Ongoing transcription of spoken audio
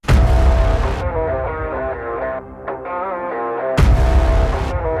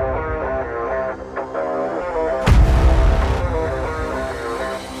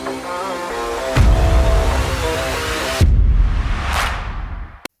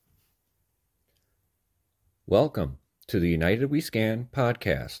Welcome to the United We Scan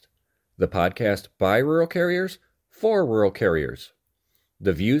podcast, the podcast by rural carriers for rural carriers.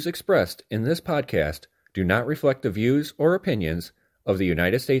 The views expressed in this podcast do not reflect the views or opinions of the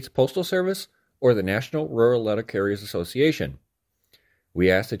United States Postal Service or the National Rural Letter Carriers Association. We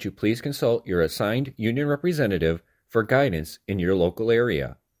ask that you please consult your assigned union representative for guidance in your local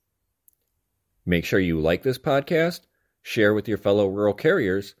area. Make sure you like this podcast, share with your fellow rural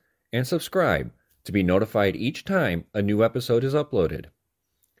carriers, and subscribe to be notified each time a new episode is uploaded.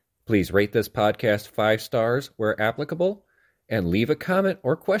 Please rate this podcast 5 stars where applicable, and leave a comment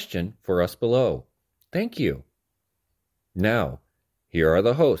or question for us below. Thank you. Now, here are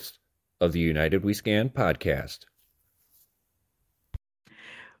the hosts of the United We Scan podcast.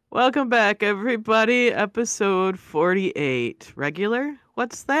 Welcome back, everybody. Episode 48. Regular?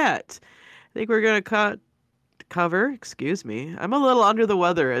 What's that? I think we're going to cover, excuse me. I'm a little under the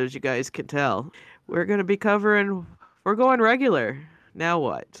weather, as you guys can tell. We're going to be covering, we're going regular. Now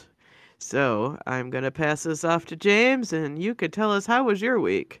what? So I'm going to pass this off to James, and you could tell us, how was your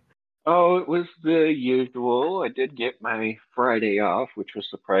week? Oh, it was the usual. I did get my Friday off, which was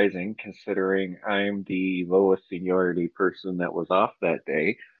surprising considering I'm the lowest seniority person that was off that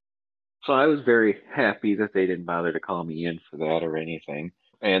day. So I was very happy that they didn't bother to call me in for that or anything.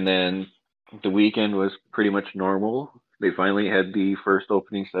 And then the weekend was pretty much normal. They finally had the first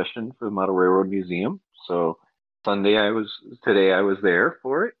opening session for the Model Railroad Museum. So today I was there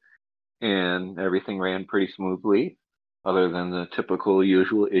for it, and everything ran pretty smoothly, other than the typical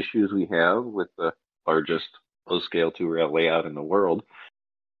usual issues we have with the largest low-scale 2-rail layout in the world.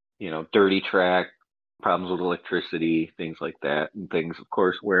 You know, dirty track, problems with electricity, things like that, and things, of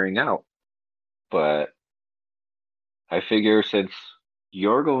course, wearing out. But I figure since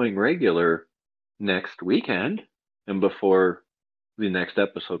you're going regular next weekend, and before the next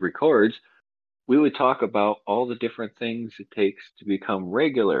episode records, we would talk about all the different things it takes to become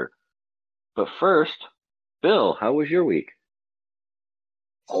regular. But first, Bill, how was your week?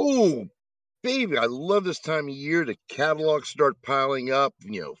 Oh, baby, I love this time of year. The catalogs start piling up,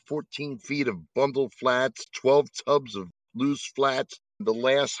 14 feet of bundled flats, 12 tubs of loose flats. The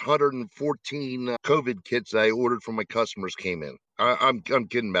last 114 COVID kits I ordered from my customers came in. I'm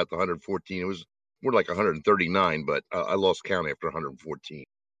kidding about the 114. It was more like 139, but I lost count after 114.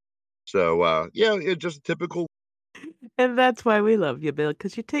 So, it's just a typical. And that's why we love you, Bill,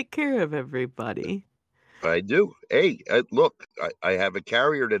 because you take care of everybody. I do. Hey, look, I have a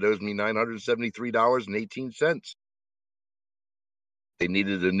carrier that owes me $973.18. They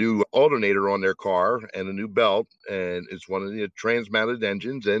needed a new alternator on their car and a new belt, and it's one of the trans-mounted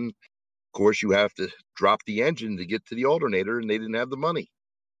engines. And of course, you have to drop the engine to get to the alternator, and they didn't have the money.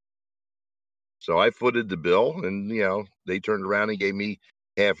 So I footed the bill, and they turned around and gave me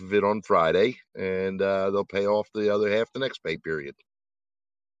half of it on Friday, and they'll pay off the other half the next pay period.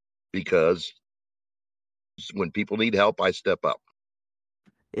 Because when people need help, I step up.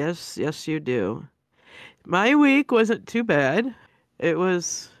 Yes, you do. My week wasn't too bad. It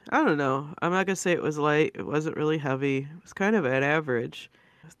was, I don't know, I'm not going to say it was light. It wasn't really heavy. It was kind of at average.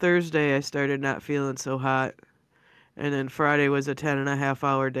 Thursday, I started not feeling so hot. And then Friday was a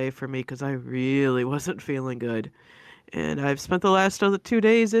 10.5-hour day for me because I really wasn't feeling good. And I've spent the last of the 2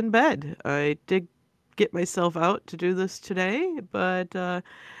 days in bed. I did get myself out to do this today, but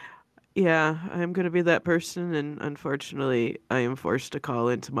yeah, I'm going to be that person. And unfortunately, I am forced to call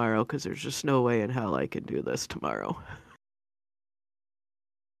in tomorrow because there's just no way in hell I can do this tomorrow.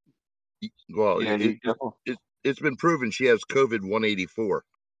 Well, Yeah, it's been proven she has COVID 184.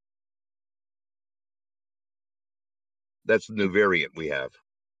 That's the new variant we have.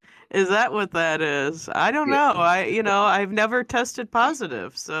 Is that what that is? I don't know. I've never tested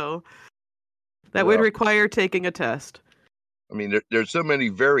positive, so that would require taking a test. I mean, there's so many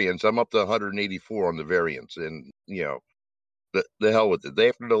variants. I'm up to 184 on the variants, and the hell with it.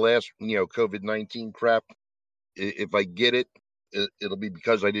 After the last COVID-19 crap, if I get it, it'll be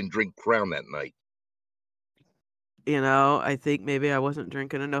because I didn't drink Crown that night. I think maybe I wasn't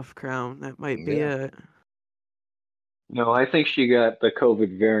drinking enough Crown. That might be it. No, I think she got the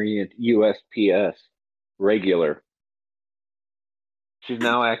COVID variant USPS regular. She's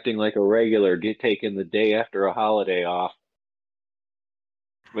now acting like a regular, taking the day after a holiday off.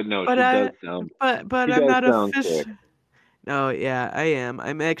 But no, she does sound. But I'm not official. No, yeah, I am.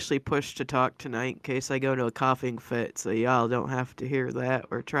 I'm actually pushed to talk tonight in case I go to a coughing fit, so y'all don't have to hear that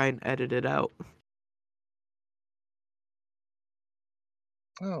or try and edit it out.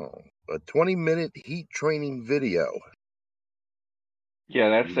 Oh, a 20-minute heat training video. Yeah,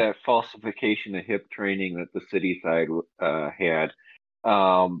 that's that falsification of HIP training that the city side had.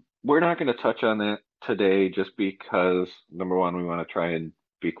 We're not going to touch on that today just because, number one, we want to try and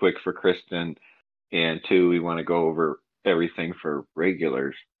be quick for Kristen, and two, we want to go over everything for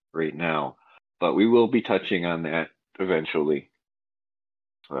regulars right now. But we will be touching on that eventually.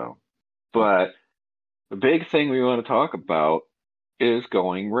 So, but the big thing we want to talk about is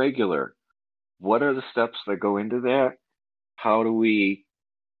going regular. What are the steps that go into that? How do we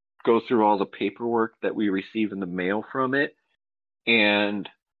go through all the paperwork that we receive in the mail from it? And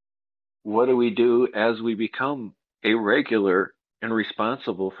what do we do as we become a regular and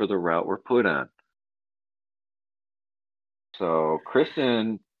responsible for the route we're put on? So,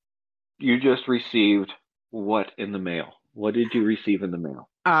 Kristen, you just received what in the mail? What did you receive in the mail?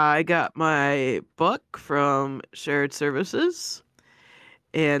 I got my book from Shared Services,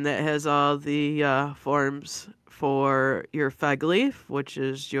 and that has all the forms for your FEGLI, which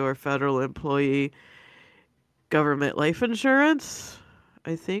is your Federal Employee Government Life Insurance.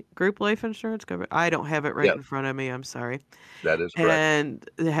 I think group life insurance cover. I don't have it right Yep, in front of me. I'm sorry. that is correct. And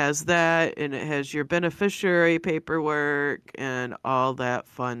it has that, and it has your beneficiary paperwork and all that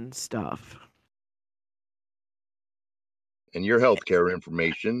fun stuff. And your healthcare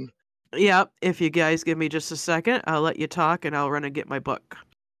information. Yep. If you guys give me just a second, I'll let you talk and I'll run and get my book.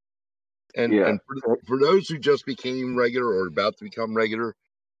 And Yeah. and for those who just became regular or about to become regular,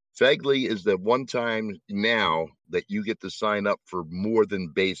 FEGLI is the one time now that you get to sign up for more than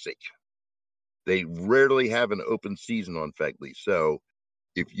basic. They rarely have an open season on FEGLI. So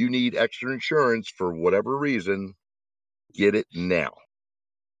if you need extra insurance for whatever reason, get it now.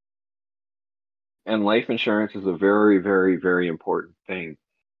 And life insurance is a very, very, very important thing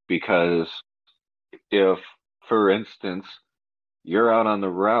because if, for instance, you're out on the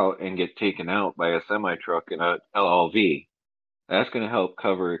route and get taken out by a semi truck in a LLV, that's going to help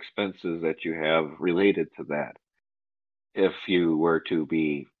cover expenses that you have related to that if you were to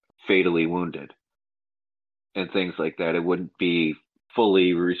be fatally wounded and things like that. It wouldn't be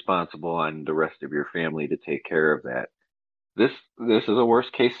fully responsible on the rest of your family to take care of that. This is a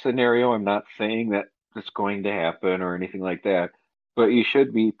worst case scenario. I'm not saying that it's going to happen or anything like that, but you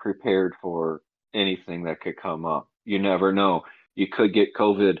should be prepared for anything that could come up. You never know. You could get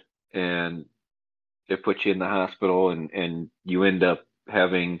COVID and it puts you in the hospital and you end up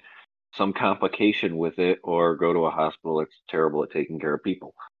having some complication with it or go to a hospital that's terrible at taking care of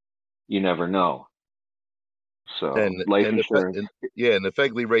people. You never know. So And life and the insurance. and the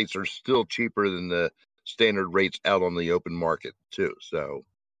FEGLI rates are still cheaper than the standard rates out on the open market too. So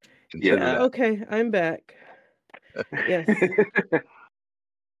consider Yeah, that. okay, I'm back. Yes.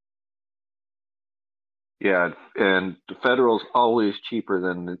 Yeah, and the federal's always cheaper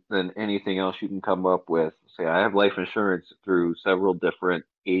than anything else you can come up with. Say, I have life insurance through several different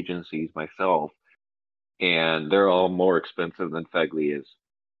agencies myself, and they're all more expensive than FEGLI is.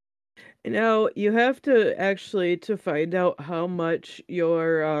 Now you have to actually to find out how much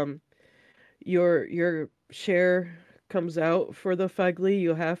your share comes out for the FEGLI,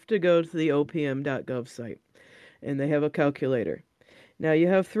 you have to go to the opm.gov site and they have a calculator. Now you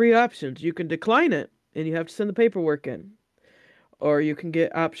have three options. You can decline it and you have to send the paperwork in. Or you can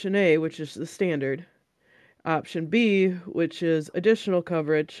get option A, which is the standard. Option B, which is additional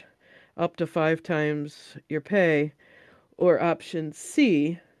coverage up to 5 times your pay. Or option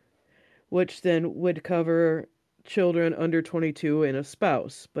C, which then would cover children under 22 and a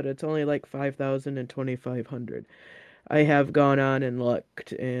spouse, but it's only like 5,000 and 2,500. I have gone on and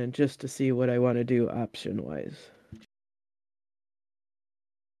looked and just to see what I want to do option wise.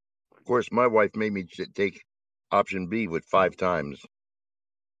 Of course, my wife made me take option B with 5 times.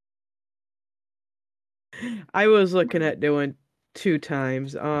 I was looking at doing 2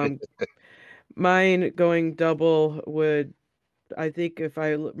 times. Mine going double would, I think if I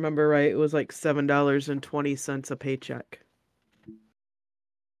remember right, it was like $7.20 a paycheck.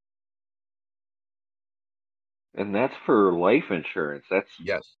 And that's for life insurance. That's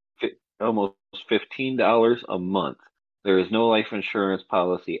Yes. almost $15 a month. There is no life insurance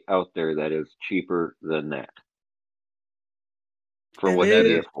policy out there that is cheaper than that for And what And that you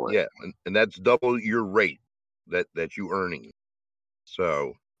they, get is, for it. yeah, and that's double your rate that you earning.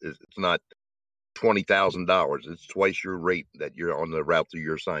 So it's not $20,000. It's twice your rate that you're on the route that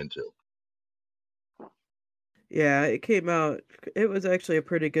you're assigned to. yeah, it came out, it was actually a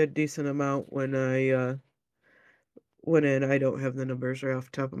pretty good, decent amount when I went in. I don't have the numbers right off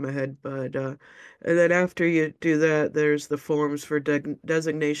the top of my head, but and then after you do that, there's the forms for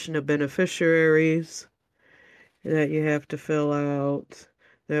designation of beneficiaries that you have to fill out.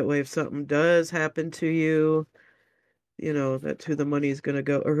 That way, if something does happen to you, you know, that's who the money's gonna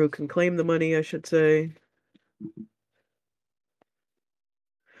go, or who can claim the money, I should say.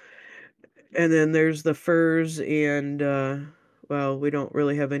 And then there's the FERS and well, we don't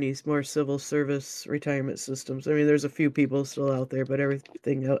really have any more civil service retirement systems. I mean, there's a few people still out there, but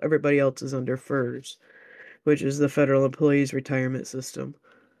everybody else is under FERS, which is the Federal Employees Retirement System.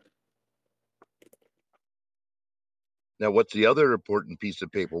 Now, what's the other important piece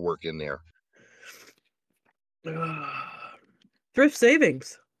of paperwork in there? Thrift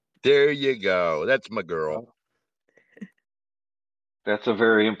savings. There you go. That's my girl. That's a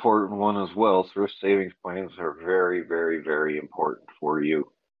very important one as well. Thrift savings plans are very, very, very important for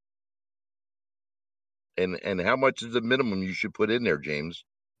you. And how much is the minimum you should put in there, James?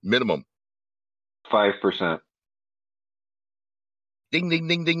 Minimum. 5%. Ding, ding,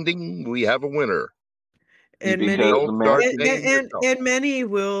 ding, ding, ding. We have a winner. And many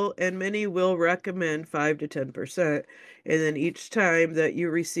will recommend 5 to 10%, and then each time that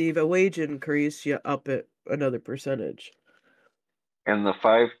you receive a wage increase, you up it another percentage. And the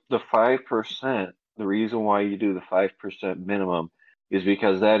 5%, the reason why you do the 5% minimum is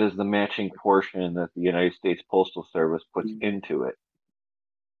because that is the matching portion that the United States Postal Service puts into it.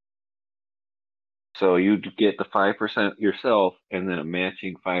 So you get the 5% yourself and then a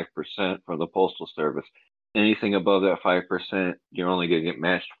matching 5% from the Postal Service. Anything above that 5%, you're only going to get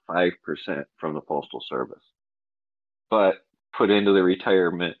matched 5% from the Postal Service. But put into the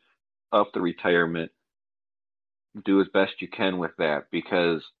retirement, up the retirement, do as best you can with that,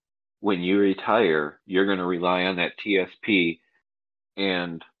 because when you retire, you're going to rely on that TSP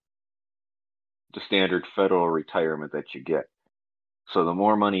and the standard federal retirement that you get. So the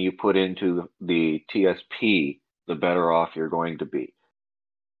more money you put into the TSP, the better off you're going to be.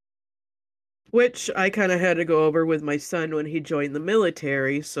 Which I kind of had to go over with my son when he joined the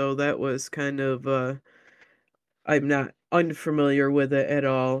military, so that was kind of, I'm not unfamiliar with it at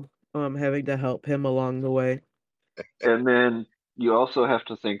all, having to help him along the way. And then you also have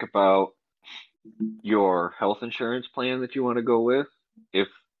to think about your health insurance plan that you want to go with. If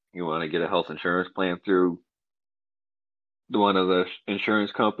you want to get a health insurance plan through one of the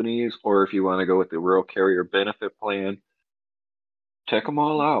insurance companies, or if you want to go with the rural carrier benefit plan, check them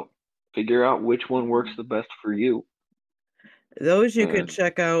all out. Figure out which one works the best for you. Those you can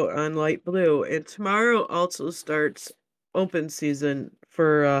check out on Light Blue. And tomorrow also starts open season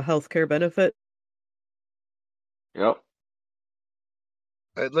for healthcare benefit. Yep.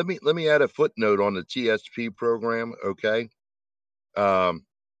 Let me add a footnote on the TSP program, okay?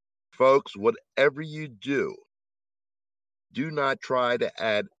 Folks, whatever you do not try to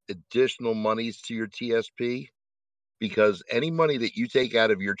add additional monies to your TSP, because any money that you take out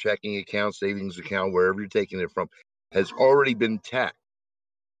of your checking account, savings account, wherever you're taking it from, has already been taxed.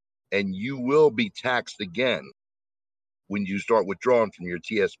 And you will be taxed again when you start withdrawing from your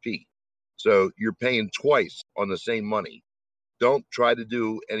TSP. So you're paying twice on the same money. Don't try to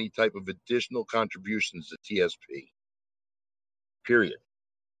do any type of additional contributions to TSP. Period.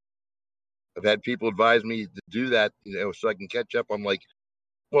 I've had people advise me to do that, so I can catch up. I'm like,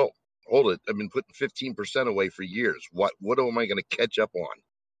 well, hold it. I've been putting 15% away for years. What am I going to catch up on?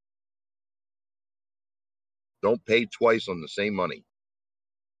 Don't pay twice on the same money.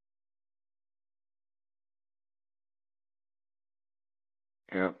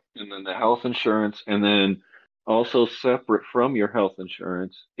 Yeah. And then the health insurance, and then also separate from your health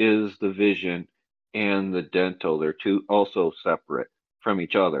insurance is the vision and the dental. They're also separate from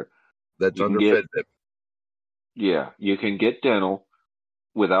each other. That's under FedVip. Yeah, you can get dental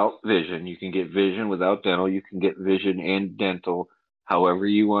without vision. You can get vision without dental. You can get vision and dental, however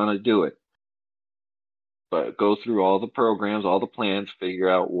you want to do it. But go through all the programs, all the plans, figure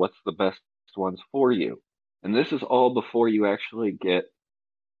out what's the best ones for you. And this is all before you actually get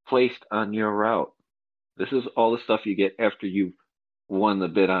placed on your route. This is all the stuff you get after you've won the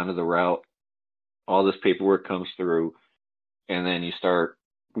bid onto the route. All this paperwork comes through, and then you start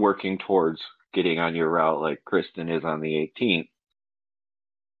working towards getting on your route like Kristen is on the 18th.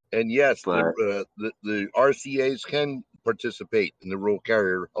 And yes, the RCAs can participate in the rural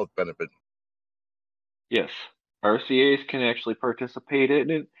carrier health benefit. Yes, RCAs can actually participate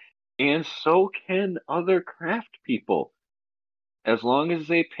in it, and so can other craft people. As long as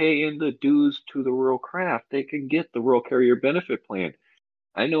they pay in the dues to the rural craft, they can get the rural carrier benefit plan.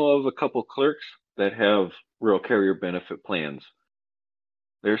 I know of a couple clerks that have rural carrier benefit plans.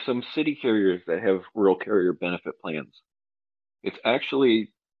 There's some city carriers that have rural carrier benefit plans. It's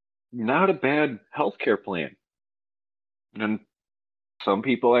actually not a bad healthcare plan. And some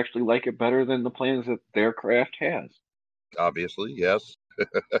people actually like it better than the plans that their craft has. Obviously, yes.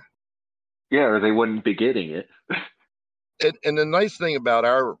 Yeah, or they wouldn't be getting it. And the nice thing about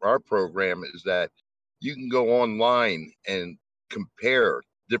our program is that you can go online and compare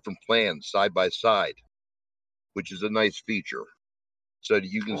different plans side by side, which is a nice feature. So that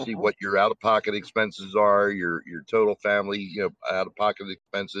you can see what your out-of-pocket expenses are, your total family, out-of-pocket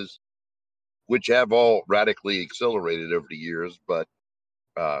expenses, which have all radically accelerated over the years, but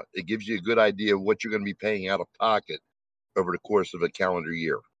it gives you a good idea of what you're going to be paying out of pocket over the course of a calendar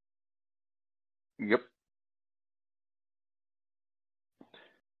year. Yep.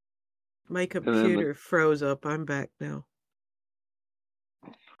 My computer froze up. I'm back now.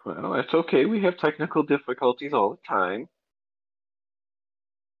 Well, that's okay. We have technical difficulties all the time.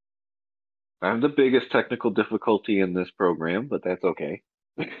 I'm the biggest technical difficulty in this program, but that's okay.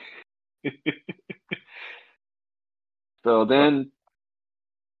 So then,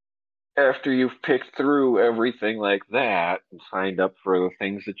 after you've picked through everything like that and signed up for the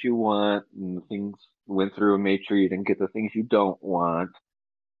things that you want and things went through and made sure you didn't get the things you don't want,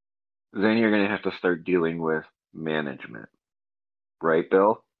 then you're going to have to start dealing with management. Right,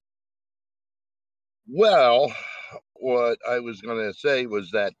 Bill? Well, what I was going to say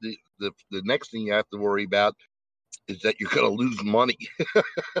was that the next thing you have to worry about is that you're going to lose money.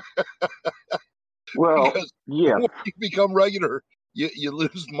 Well, because yeah. when you become regular, you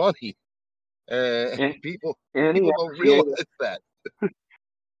lose money. People don't realize that.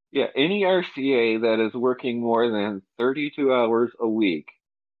 Yeah, any RCA that is working more than 32 hours a week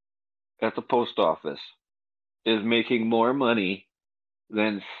at the post office is making more money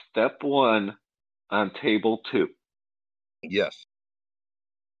than step 1 on table 2. Yes.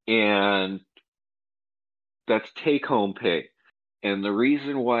 And that's take-home pay. And the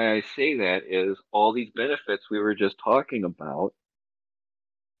reason why I say that is all these benefits we were just talking about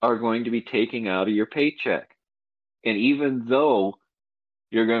are going to be taken out of your paycheck. And even though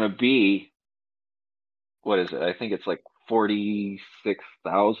you're going to be, what is it? I think it's like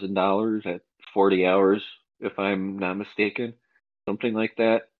 $46,000 at 40 hours, if I'm not mistaken. Something like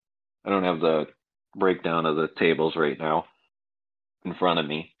that. I don't have the breakdown of the tables right now in front of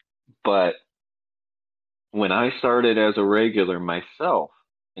me. But when I started as a regular myself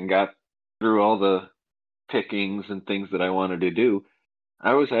and got through all the pickings and things that I wanted to do,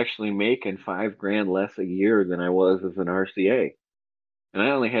 I was actually making $5,000 less a year than I was as an RCA. And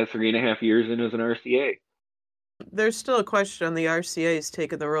I only had 3.5 years in as an RCA. There's still a question on the RCA's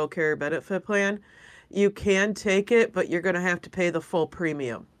taking the Rural Carrier Benefit Plan. You can take it, but you're going to have to pay the full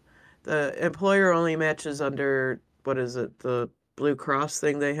premium. The employer only matches under, what is it, the Blue Cross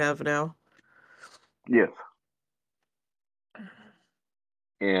thing they have now? Yes.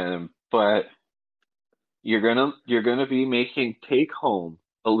 But you're gonna be making take home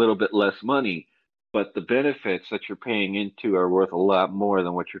a little bit less money, but the benefits that you're paying into are worth a lot more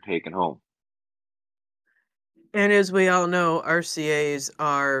than what you're taking home. And as we all know, RCAs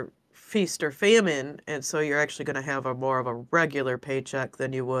are feast or famine, and so you're actually going to have more of a regular paycheck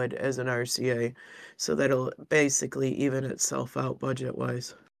than you would as an RCA. So that'll basically even itself out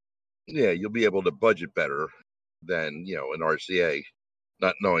budget-wise. Yeah, you'll be able to budget better than, an RCA,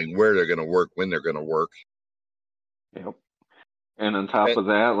 not knowing where they're going to work, when they're going to work. Yep. And on top of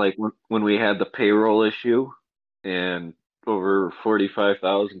that, like when we had the payroll issue and over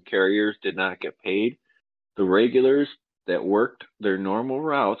 45,000 carriers did not get paid, the regulars that worked their normal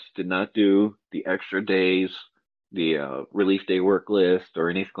routes did not do the extra days, the relief day work list or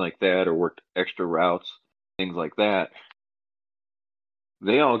anything like that, or worked extra routes, things like that.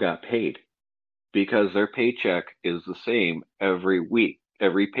 They all got paid because their paycheck is the same every week,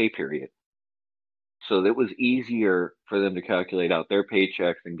 every pay period. So it was easier for them to calculate out their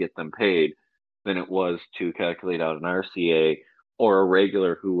paychecks and get them paid than it was to calculate out an RCA or a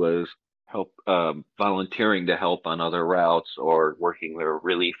regular who was volunteering to help on other routes or working their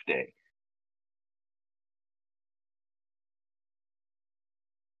relief day.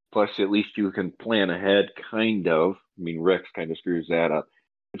 Plus, at least you can plan ahead, kind of. I mean, Rex kind of screws that up.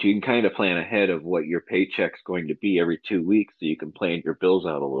 But you can kind of plan ahead of what your paycheck's going to be every 2 weeks so you can plan your bills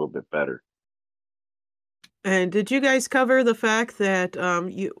out a little bit better. And did you guys cover the fact that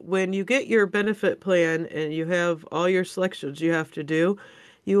when you get your benefit plan and you have all your selections you have to do,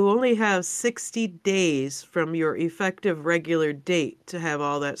 you only have 60 days from your effective regular date to have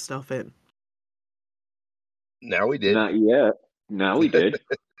all that stuff in? Now we did. Not yet. Now we did.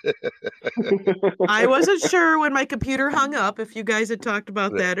 I wasn't sure when my computer hung up if you guys had talked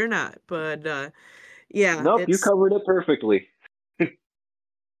about that or not, but yeah. Nope, you covered it perfectly.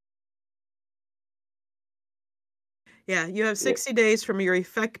 Yeah, you have 60 days from your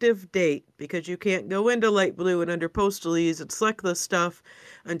effective date because you can't go into Light Blue and under Postalese and select this stuff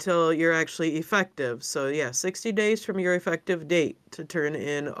until you're actually effective. So yeah, 60 days from your effective date to turn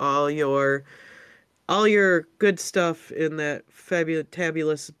in all your all your good stuff in that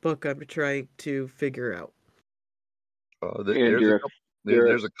fabulous book I'm trying to figure out. And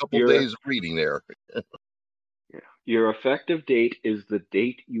there's a couple your days of reading there. your effective date is the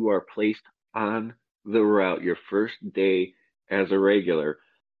date you are placed on the route, your first day as a regular.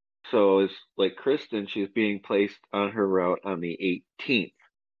 So it's like Kristen, she's being placed on her route on the 18th.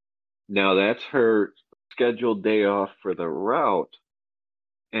 Now that's her scheduled day off for the route.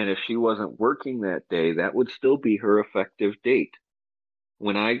 And if she wasn't working that day, that would still be her effective date.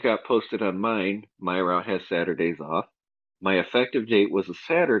 When I got posted on mine, my route has Saturdays off. My effective date was a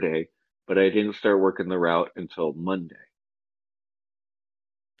Saturday, but I didn't start working the route until Monday.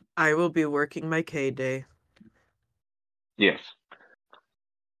 I will be working my K day. Yes.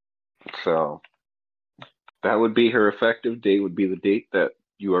 So that would be her effective date, would be the date that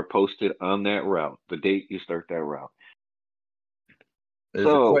you are posted on that route, the date you start that route. There's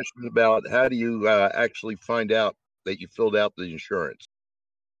a question about how do you actually find out that you filled out the insurance?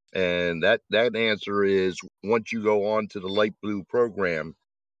 And that answer is once you go on to the light blue program,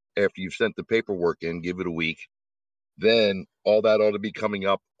 after you've sent the paperwork in, give it a week, then all that ought to be coming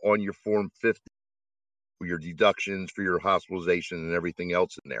up on your Form 50 for your deductions for your hospitalization and everything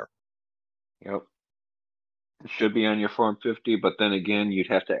else in there. Yep. It should be on your Form 50, but then again, you'd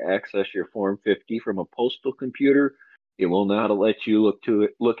have to access your Form 50 from a postal computer. It will not let you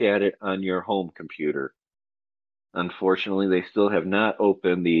look at it on your home computer. Unfortunately, they still have not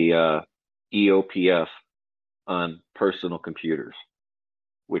opened the EOPF on personal computers,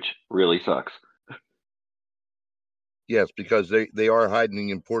 which really sucks. Yes, because they are hiding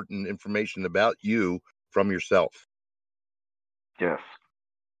important information about you from yourself. Yes.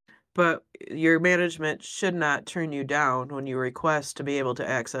 But your management should not turn you down when you request to be able to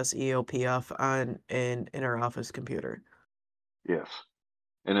access EOPF on an inter-office computer. Yes.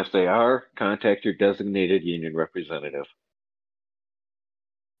 And if they are, contact your designated union representative.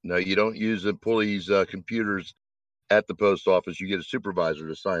 No, you don't use employees' computers at the post office. You get a supervisor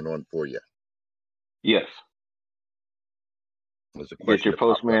to sign on for you. Yes. There's a Get question your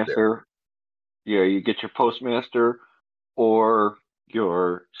postmaster. Yeah, you get your postmaster or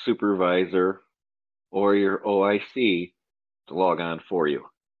your supervisor or your OIC to log on for you.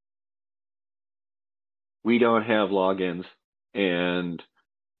 We don't have logins, and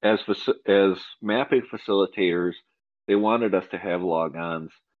as mapping facilitators, they wanted us to have logons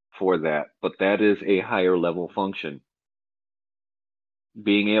for that, but that is a higher level function.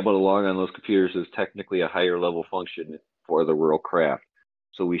 Being able to log on those computers is technically a higher level function for the rural craft,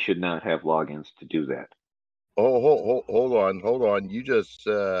 so we should not have logins to do that. Oh, hold on. You just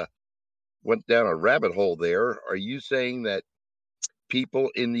went down a rabbit hole there. Are you saying that people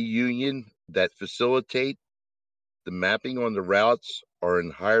in the union that facilitate the mapping on the routes are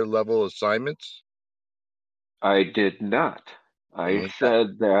in higher level assignments? I did not. I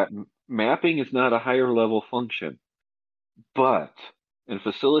said that mapping is not a higher level function, but and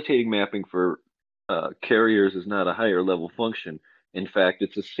facilitating mapping for carriers is not a higher level function. In fact,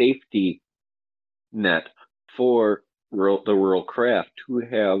 it's a safety net for the rural craft to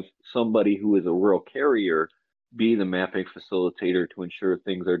have somebody who is a rural carrier be the mapping facilitator to ensure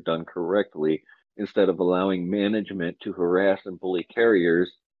things are done correctly instead of allowing management to harass and bully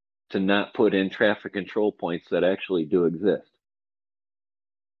carriers to not put in traffic control points that actually do exist.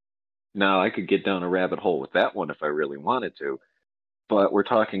 Now, I could get down a rabbit hole with that one if I really wanted to, but we're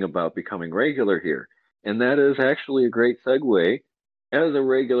talking about becoming regular here. And that is actually a great segue. As a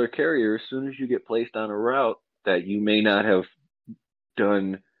regular carrier, as soon as you get placed on a route that you may not have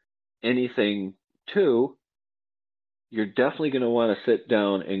done anything to, you're definitely going to want to sit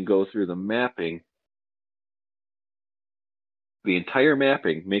down and go through the mapping, the entire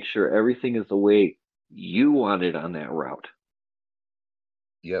mapping, make sure everything is the way you want it on that route.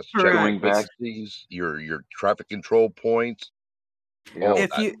 Yes, check back these, your traffic control points. Yeah.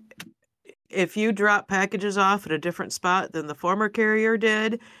 If you drop packages off at a different spot than the former carrier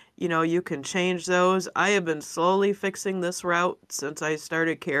did, you can change those. I have been slowly fixing this route since I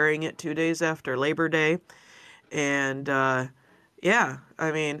started carrying it 2 days after Labor Day. And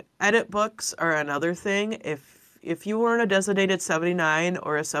edit books are another thing. If you weren't a designated 79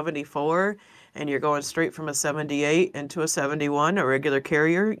 or a 74 and you're going straight from a 78 into a 71, a regular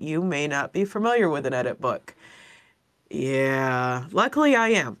carrier, you may not be familiar with an edit book. Yeah, luckily I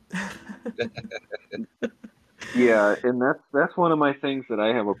am. Yeah, and that's one of my things that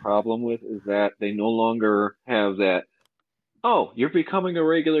I have a problem with is that they no longer have that, oh, you're becoming a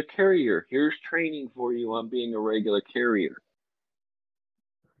regular carrier. Here's training for you on being a regular carrier.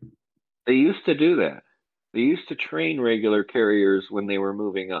 They used to do that. They used to train regular carriers when they were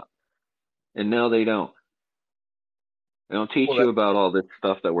moving up. And now they don't. They don't teach you about all this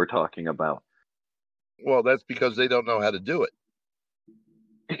stuff that we're talking about. Well, that's because they don't know how to do it.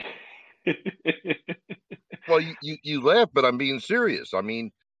 Well, you laugh, but I'm being serious. I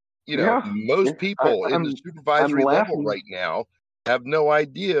mean, most people in the supervisory level right now have no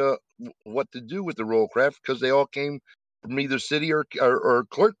idea what to do with the roll craft because they all came from either city or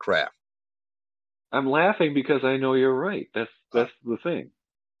clerk craft. I'm laughing because I know you're right. That's the thing.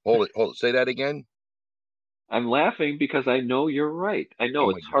 Hold it. Say that again. I'm laughing because I know you're right. I know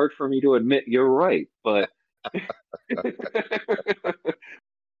it's hard for me to admit you're right, but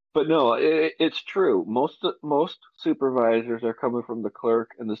but no, it's true. Most supervisors are coming from the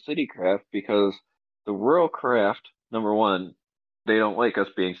clerk and the city craft because the rural craft, number one, they don't like us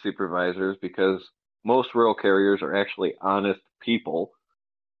being supervisors because most rural carriers are actually honest people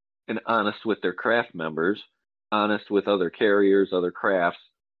and honest with their craft members, honest with other carriers, other crafts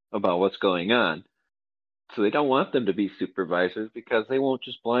about what's going on. So they don't want them to be supervisors because they won't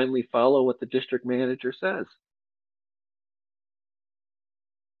just blindly follow what the district manager says.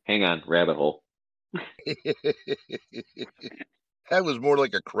 Hang on, rabbit hole. That was more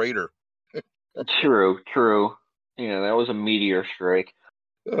like a crater. True. Yeah, that was a meteor strike.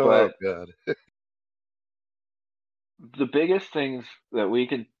 Oh, God. The biggest things that we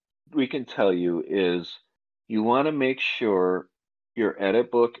can tell you is you want to make sure your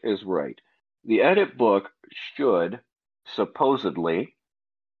edit book is right. The edit book should supposedly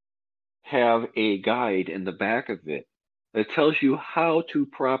have a guide in the back of it that tells you how to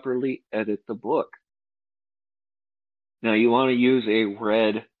properly edit the book. Now, you want to use a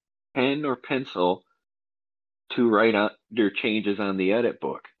red pen or pencil to write out your changes on the edit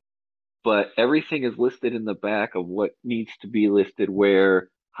book, but everything is listed in the back of what needs to be listed where,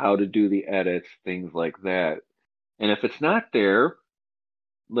 how to do the edits, things like that. And if it's not there,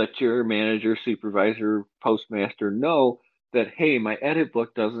 let your manager, supervisor, postmaster know that, hey, my edit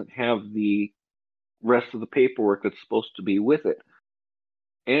book doesn't have the rest of the paperwork that's supposed to be with it.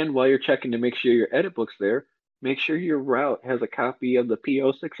 And while you're checking to make sure your edit book's there, make sure your route has a copy of the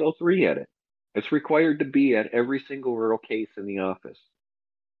PO 603 edit. It's required to be at every single rural case in the office.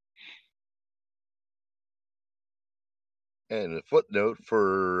 And a footnote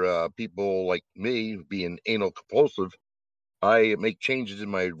for people like me being anal compulsive, I make changes in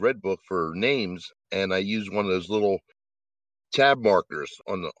my red book for names, and I use one of those little tab markers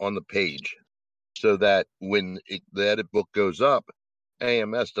on the page, so that when the edit book goes up,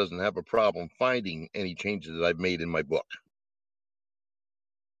 AMS doesn't have a problem finding any changes that I've made in my book.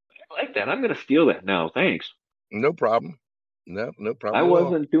 I like that. I'm going to steal that now. Thanks. No problem. No problem. I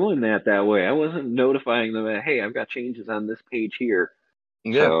wasn't doing that way. I wasn't notifying them that, hey, I've got changes on this page here.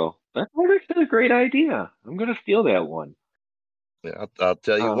 Yeah. So that's actually a great idea. I'm going to steal that one. Yeah, I'll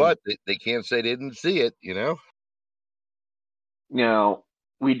tell you what, they can't say they didn't see it, Now,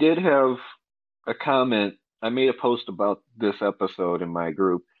 we did have a comment. I made a post about this episode in my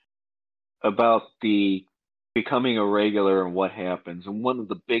group about the becoming a regular and what happens. And one of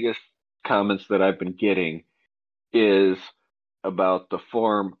the biggest comments that I've been getting is about the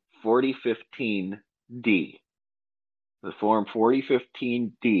Form 4015D. The Form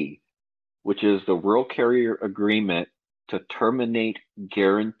 4015D, which is the Rural Carrier Agreement to terminate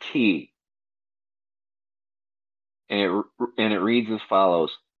guarantee. And it reads as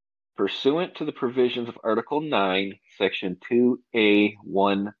follows. Pursuant to the provisions of Article 9, Section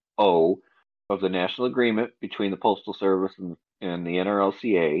 2A10 of the National Agreement between the Postal Service and the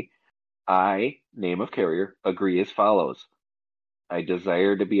NRLCA, I, name of carrier, agree as follows. I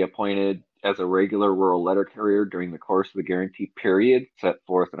desire to be appointed as a regular rural letter carrier during the course of the guarantee period set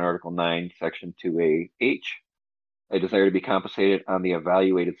forth in Article 9, Section 2AH. I desire to be compensated on the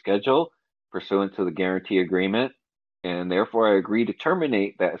evaluated schedule pursuant to the guarantee agreement, and therefore I agree to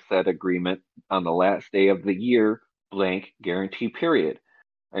terminate that said agreement on the last day of the year blank guarantee period.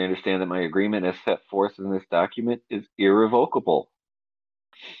 I understand that my agreement as set forth in this document is irrevocable.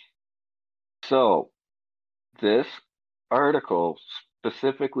 So, this article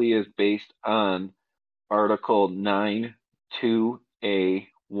specifically is based on Article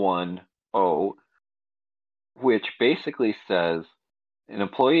 9.2A10, which basically says an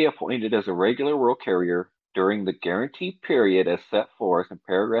employee appointed as a regular rural carrier during the guarantee period as set forth in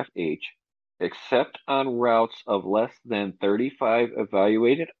paragraph H, except on routes of less than 35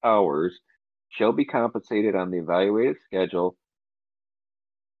 evaluated hours, shall be compensated on the evaluated schedule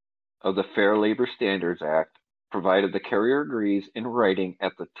of the Fair Labor Standards Act, provided the carrier agrees in writing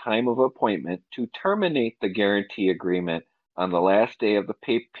at the time of appointment to terminate the guarantee agreement on the last day of the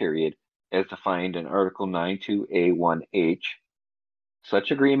pay period as defined in Article 92A1H.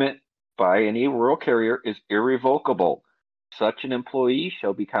 Such agreement by any rural carrier is irrevocable. Such an employee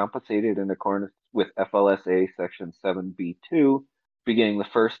shall be compensated in accordance with FLSA Section 7B2, beginning the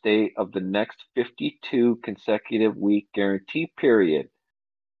first day of the next 52 consecutive week guarantee period.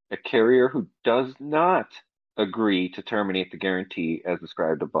 A carrier who does not agree to terminate the guarantee as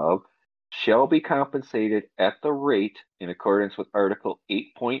described above shall be compensated at the rate in accordance with Article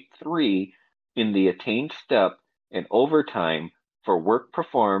 8.3 in the attained step and overtime for work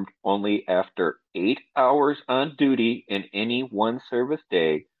performed only after 8 hours on duty in any one service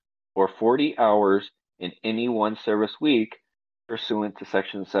day or 40 hours in any one service week pursuant to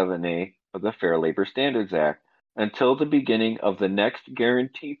Section 7A of the Fair Labor Standards Act until the beginning of the next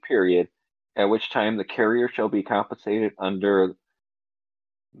guarantee period, at which time the carrier shall be compensated under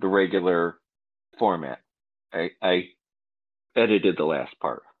the regular format. I edited the last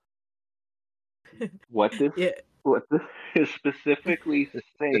part. What this Yeah. what this is specifically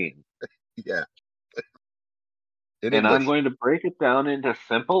saying, Yeah. In and I'm English. going to break it down into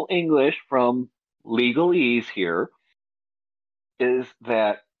simple English from legalese here, is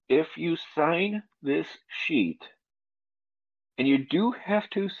that if you sign this sheet, and you do have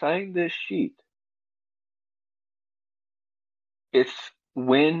to sign this sheet, it's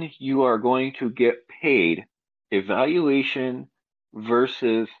when you are going to get paid evaluation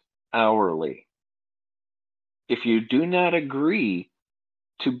versus hourly. If you do not agree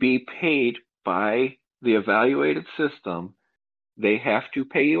to be paid by the evaluated system, they have to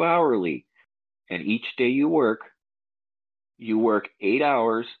pay you hourly. And each day you work 8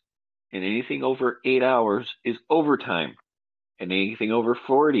 hours, and anything over 8 hours is overtime, and anything over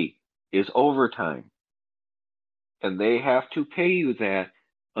 40 is overtime. And they have to pay you that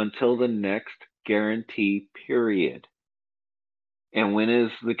until the next guarantee period. And when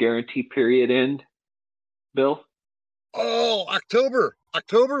is the guarantee period end, Bill? Oh, October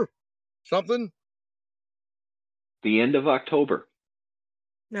something. The end of October.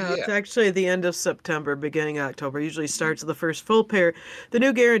 No, it's Yeah. actually the end of September, beginning of October. Usually starts the first full pay. The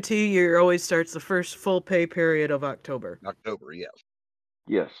new guarantee year always starts the first full pay period of October. October, yes.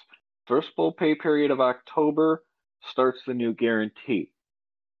 Yes. First full pay period of October starts the new guarantee.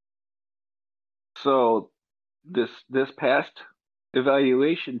 So this past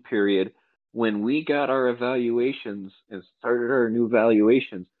evaluation period, when we got our evaluations and started our new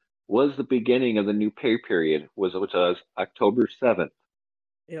valuations, was the beginning of the new pay period, which was October 7th.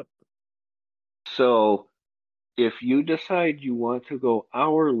 Yep. So if you decide you want to go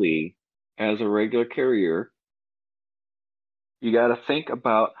hourly as a regular carrier, you got to think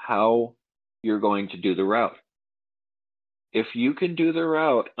about how you're going to do the route. If you can do the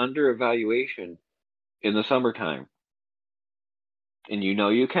route under evaluation in the summertime, and you know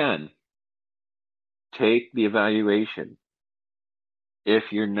you can, take the evaluation.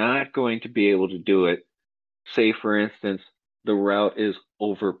 If you're not going to be able to do it, say for instance, the route is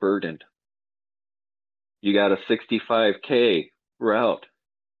overburdened. You got a 65K route.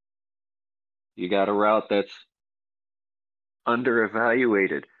 You got a route that's under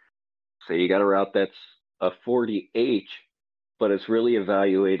evaluated. Say you got a route that's a 40H, but it's really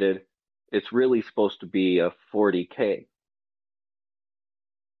evaluated. It's really supposed to be a 40K.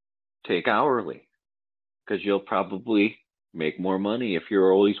 Take hourly, because you'll probably make more money if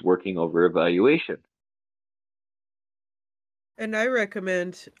you're always working over evaluation. And I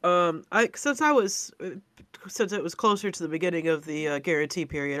recommend, since it was closer to the beginning of the guarantee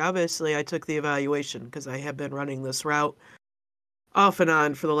period, obviously I took the evaluation because I have been running this route off and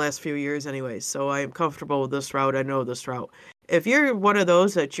on for the last few years anyway. So I am comfortable with this route. I know this route. If you're one of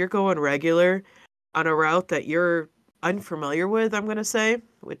those that you're going regular on a route that you're unfamiliar with, I'm going to say,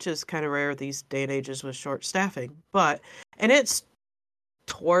 which is kind of rare these day and ages with short staffing, and it's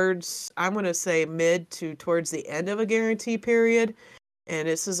towards, I'm going to say mid to towards the end of a guarantee period, and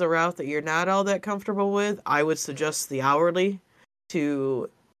this is a route that you're not all that comfortable with, I would suggest the hourly to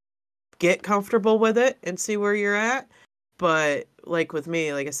get comfortable with it and see where you're at. But like with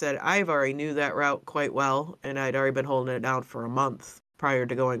me, like I said, I've already knew that route quite well, and I'd already been holding it down for a month prior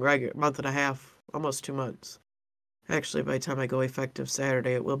to going regular, month and a half, almost 2 months. Actually, by the time I go effective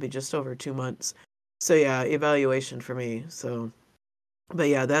Saturday, it will be just over 2 months. So yeah, evaluation for me. So, but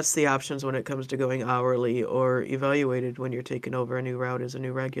yeah, that's the options when it comes to going hourly or evaluated when you're taking over a new route as a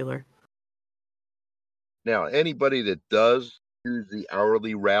new regular. Now, anybody that does use the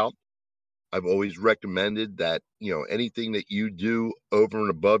hourly route, I've always recommended that, anything that you do over and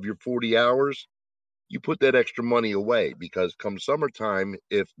above your 40 hours, you put that extra money away, because come summertime,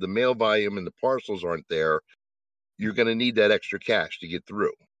 if the mail volume and the parcels aren't there, you're going to need that extra cash to get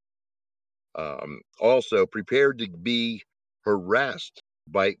through. Also, prepare to be harassed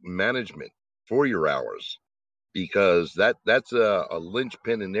by management for your hours, because that's a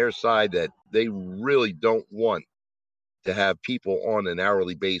linchpin in their side that they really don't want to have people on an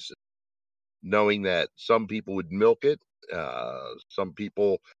hourly basis, knowing that some people would milk it. Some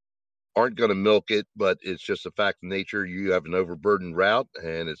people aren't going to milk it, but it's just a fact of nature. You have an overburdened route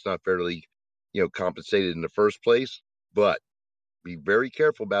and it's not fairly, compensated in the first place. But be very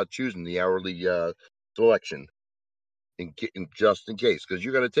careful about choosing the hourly selection just in case, because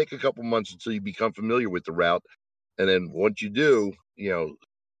you're going to take a couple months until you become familiar with the route. And then once you do,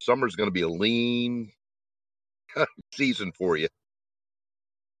 summer's going to be a lean season for you.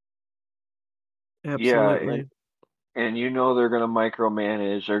 Absolutely. And they're going to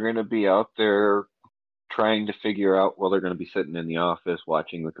micromanage. They're going to be out there trying to figure out, well, they're going to be sitting in the office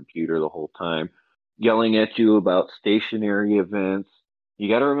watching the computer the whole time, yelling at you about stationary events. You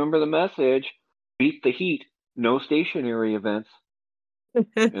got to remember the message: beat the heat, no stationary events,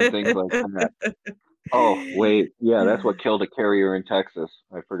 and things like that. Oh, wait. Yeah, that's what killed a carrier in Texas.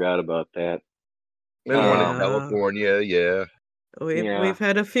 I forgot about that. And one in California, yeah. We've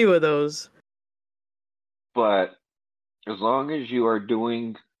had a few of those. But as long as you are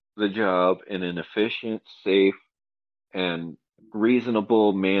doing the job in an efficient, safe, and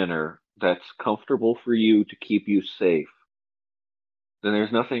reasonable manner that's comfortable for you to keep you safe, then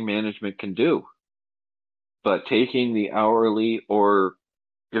there's nothing management can do. But taking the hourly or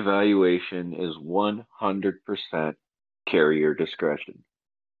evaluation is 100% carrier discretion.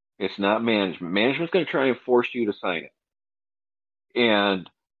 It's not management. Management's going to try and force you to sign it. And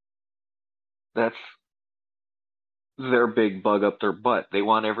that's their big bug up their butt. They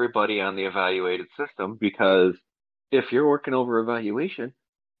want everybody on the evaluated system because if you're working over evaluation,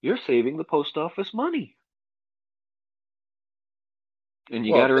 you're saving the post office money. And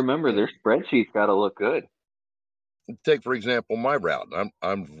you got to remember, their spreadsheet's got to look good. Take, for example, my route.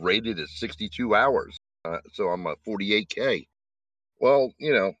 I'm rated at 62 hours, so I'm a 48K. Well,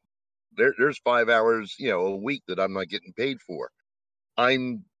 there's 5 hours, a week that I'm not getting paid for.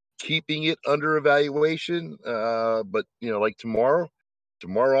 I'm keeping it under evaluation, but like tomorrow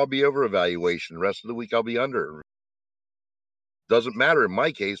I'll be over evaluation. The rest of the week I'll be under. Doesn't matter in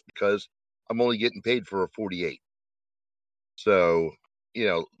my case because I'm only getting paid for a 48. So,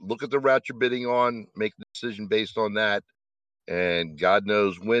 look at the route you're bidding on, make the decision based on that. And God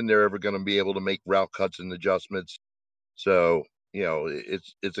knows when they're ever going to be able to make route cuts and adjustments. So,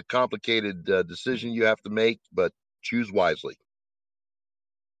 it's a complicated decision you have to make, but choose wisely.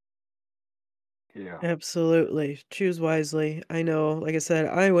 Yeah. Absolutely. Choose wisely. I know, like I said,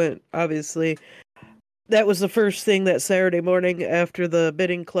 I went, obviously, that was the first thing that Saturday morning after the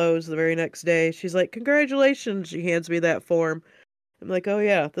bidding closed the very next day. She's like, congratulations. She hands me that form. I'm like, oh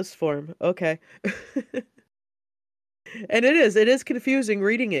yeah, this form. Okay. And it is confusing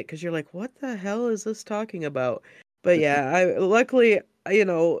reading it because you're like, what the hell is this talking about? But yeah, luckily,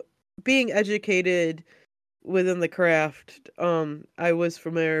 being educated within the craft, I was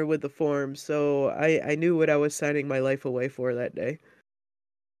familiar with the form, so I knew what I was signing my life away for that day.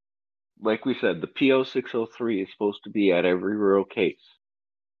 Like we said, the PO 603 is supposed to be at every rural case.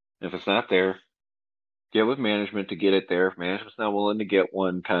 If it's not there, get with management to get it there. If management's not willing to get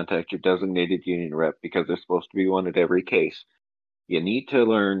one, contact your designated union rep because there's supposed to be one at every case. You need to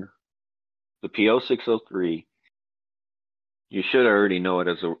learn the PO 603. You should already know it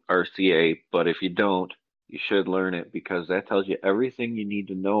as a RCA, but if you don't, you should learn it because that tells you everything you need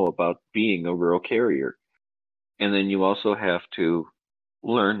to know about being a rural carrier. And then you also have to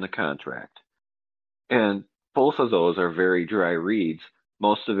learn the contract. And both of those are very dry reads.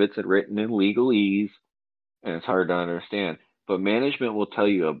 Most of it's written in legalese, and it's hard to understand. But management will tell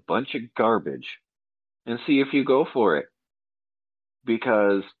you a bunch of garbage and see if you go for it.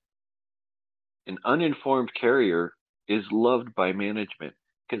 Because an uninformed carrier is loved by management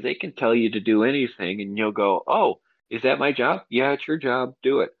because they can tell you to do anything and you'll go, oh, is that my job? Yeah, it's your job.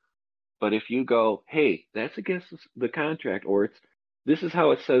 Do it. But if you go, hey, that's against the contract, or this is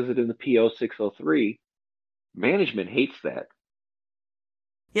how it says it in the PO 603, management hates that.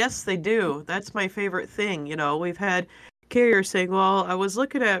 Yes, they do. That's my favorite thing. We've had carriers saying, well, I was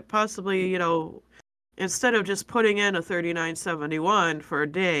looking at possibly, instead of just putting in a 3971 for a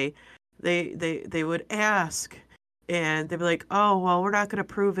day, they would ask, and they'd be like, oh, well, we're not going to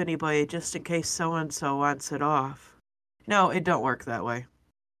prove anybody just in case so-and-so wants it off. No, it don't work that way.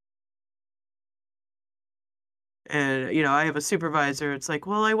 And, I have a supervisor. It's like,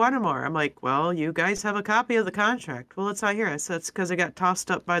 well, I wanted more. I'm like, well, you guys have a copy of the contract. Well, it's not here. I said, it's because it got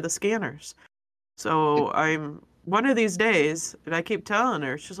tossed up by the scanners. So I'm one of these days, and I keep telling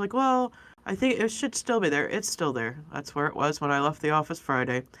her, she's like, well, I think it should still be there. It's still there. That's where it was when I left the office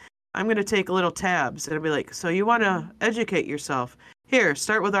Friday. I'm going to take little tabs and I'll be like, so you want to educate yourself. Here,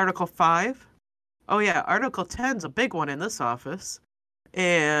 start with Article 5. Oh, yeah, Article 10's a big one in this office.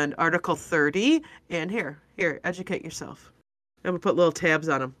 And Article 30. And here, educate yourself. I'm going to put little tabs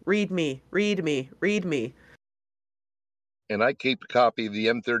on them. Read me, read me, read me. And I keep a copy of the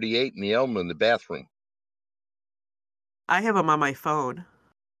M38 and the Elm in the bathroom. I have them on my phone.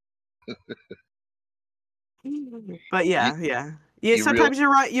 But yeah. Sometimes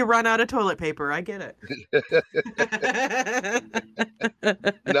you run out of toilet paper. I get it.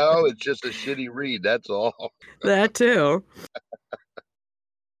 No, it's just a shitty read. That's all. That too.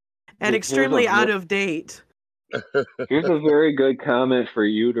 And extremely out of date. Here's a very good comment for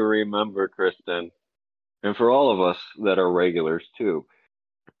you to remember, Kristen, and for all of us that are regulars too.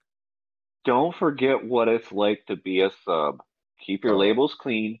 Don't forget what it's like to be a sub. Keep your labels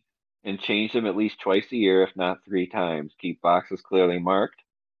clean and change them at least twice a year, if not 3 times. Keep boxes clearly marked.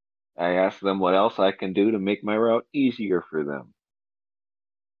 I ask them what else I can do to make my route easier for them.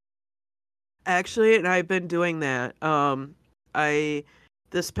 Actually, and I've been doing that.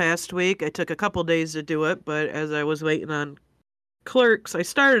 This past week I took a couple days to do it, but as I was waiting on clerks, I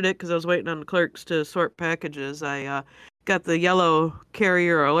started it because I was waiting on the clerks to sort packages. I got the yellow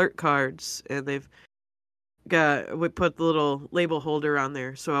carrier alert cards, and we put the little label holder on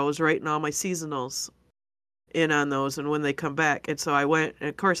there, so I was writing all my seasonals in on those, and when they come back, and so I went, and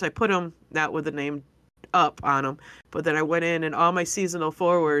of course I put them not with the name up on them, but then I went in and all my seasonal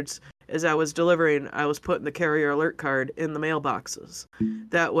forwards, as I was delivering, I was putting the carrier alert card in the mailboxes.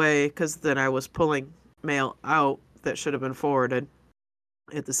 That way, because then I was pulling mail out that should have been forwarded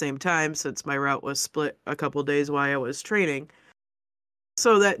at the same time, since my route was split a couple days while I was training.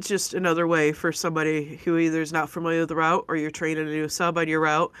 So that's just another way for somebody who either is not familiar with the route or you're training a new sub on your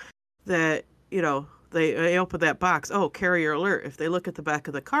route that, they open that box. Oh, carrier alert. If they look at the back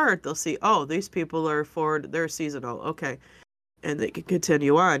of the card, they'll see, oh, these people are forward, they're seasonal. Okay. And they can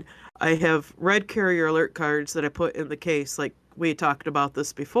continue on. I have red carrier alert cards that I put in the case, like we talked about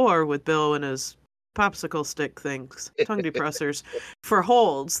this before with Bill and his popsicle stick things, tongue depressors, for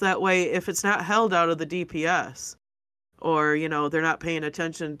holds. That way, if it's not held out of the DPS, or they're not paying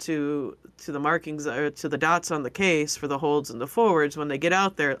attention to the markings or to the dots on the case for the holds and the forwards, when they get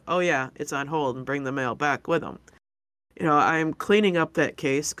out there, oh yeah, it's on hold, and bring the mail back with them. I'm cleaning up that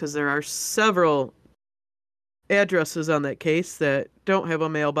case because there are several addresses on that case that don't have a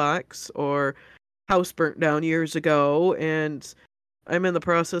mailbox or house burnt down years ago, and I'm in the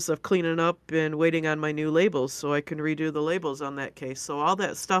process of cleaning up and waiting on my new labels so I can redo the labels on that case. So all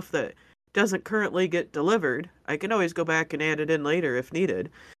that stuff that doesn't currently get delivered, I can always go back and add it in later if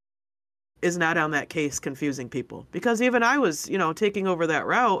needed, is not on that case confusing people. Because even I was, taking over that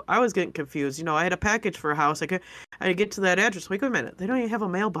route, I was getting confused. I had a package for a house. I get to that address. Wait a minute. They don't even have a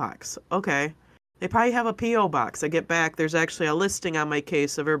mailbox. Okay. They probably have a P.O. box. I get back. There's actually a listing on my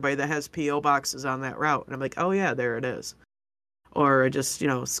case of everybody that has P.O. boxes on that route. And I'm like, oh yeah, there it is. Or I just,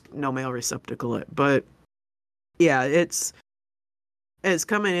 no mail receptacle it. But yeah, it's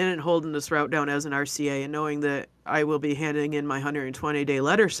coming in and holding this route down as an RCA and knowing that I will be handing in my 120-day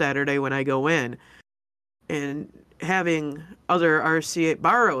letter Saturday when I go in, and having other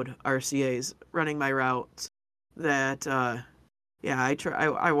borrowed RCAs running my routes, that I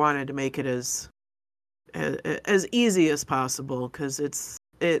wanted to make it as easy as possible, because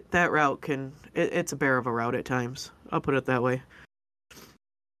that route it's a bear of a route at times. I'll put it that way.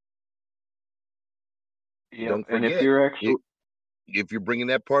 Yeah, Don't and forget, if you're actually if you're bringing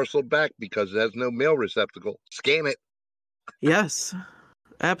that parcel back because it has no mail receptacle, scan it. Yes,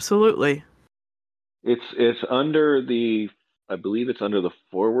 absolutely. It's under I believe it's under the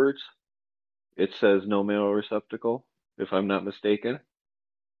forwards. It says no mail receptacle, if I'm not mistaken.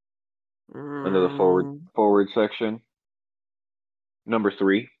 Under the forward section. Number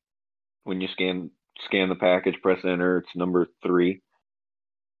 3. When you scan the package, press enter, it's number 3.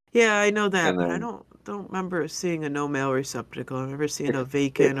 Yeah, I know that, And but I then don't remember seeing a no mail receptacle. I remember seeing a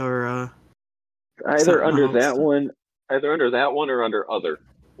vacant or either under something else. that one or under other.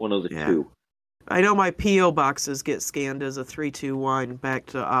 One of the two. I know my P.O. boxes get scanned as a 321 back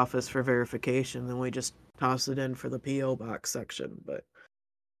to the office for verification, then we just toss it in for the P.O. box section. But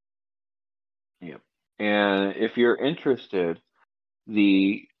yeah. And if you're interested,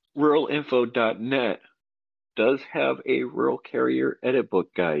 the ruralinfo.net does have a rural carrier edit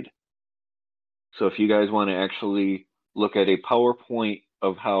book guide. So if you guys want to actually look at a PowerPoint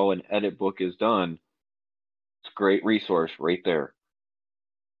of how an edit book is done, it's a great resource right there.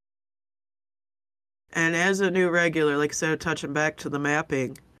 And as a new regular, like I said, touching back to the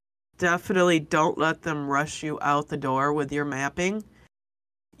mapping, definitely don't let them rush you out the door with your mapping.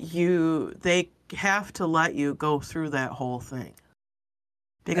 They have to let you go through that whole thing.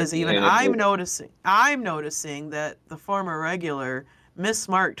 Because even I'm noticing that the former regular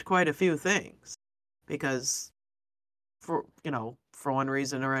mismarked quite a few things. Because for one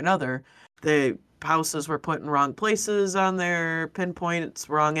reason or another, the houses were put in wrong places on their pinpoints,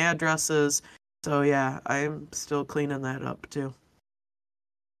 wrong addresses. So yeah, I'm still cleaning that up too.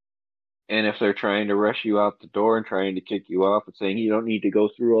 And if they're trying to rush you out the door and trying to kick you off and saying you don't need to go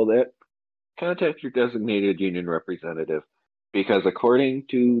through all that, contact your designated union representative. Because according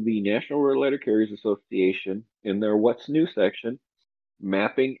to the National Rural Letter Carriers Association, in their What's New section,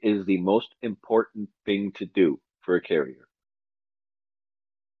 mapping is the most important thing to do for a carrier.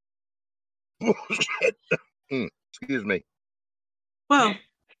 Excuse me. Well,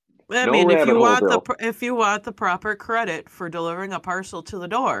 I mean, if you want the proper credit for delivering a parcel to the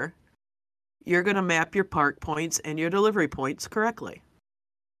door, you're going to map your park points and your delivery points correctly.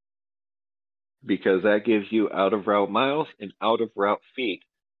 Because that gives you out-of-route miles and out-of-route feet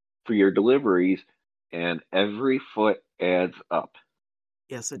for your deliveries, and every foot adds up.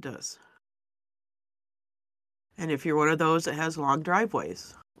 Yes, it does. And if you're one of those that has long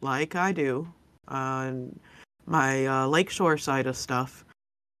driveways, like I do on my lakeshore side of stuff,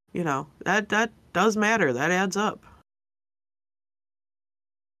 that does matter. That adds up.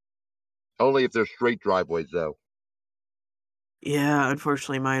 Only if they're straight driveways, though. Yeah,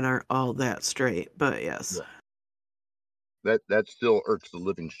 unfortunately, mine aren't all that straight, but yes. Yeah. That still irks the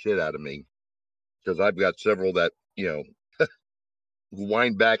living shit out of me, because I've got several that,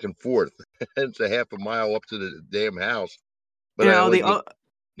 wind back and forth. It's a half a mile up to the damn house, but I only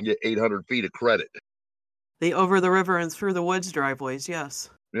get 800 feet of credit. The over the river and through the woods driveways, yes.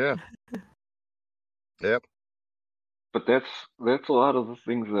 Yeah. Yep. But that's a lot of the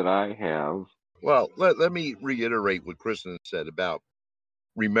things that I have. Well, let me reiterate what Kristen said about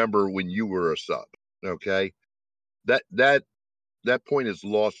remember when you were a sub. Okay, that point is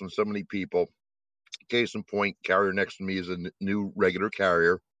lost on so many people. Case in point, carrier next to me is a new regular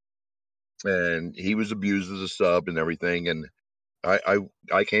carrier, and he was abused as a sub and everything. And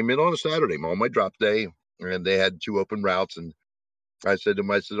I came in on a Saturday on my drop day, and they had 2 open routes, and I said to him,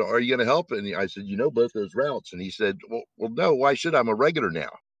 are you going to help? And I said, both those routes. And he said, well, no, why should? I'm a regular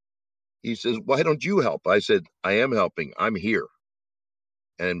now. He says, why don't you help? I said, I am helping. I'm here.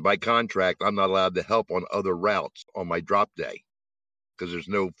 And by contract, I'm not allowed to help on other routes on my drop day because there's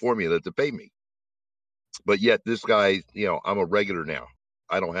no formula to pay me. But yet this guy, I'm a regular now.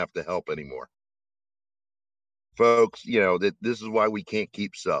 I don't have to help anymore. Folks, that this is why we can't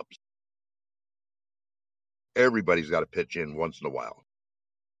keep subs. Everybody's got to pitch in once in a while.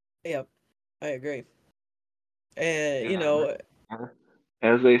 Yep, I agree. And,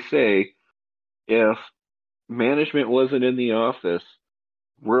 as they say, if management wasn't in the office,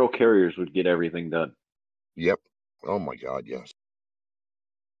 rural carriers would get everything done. Yep. Oh my God, yes.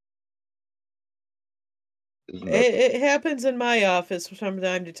 It happens in my office from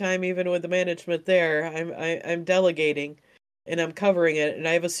time to time, even with the management there. I'm delegating and I'm covering it, and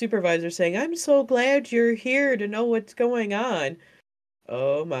I have a supervisor saying, I'm so glad you're here to know what's going on.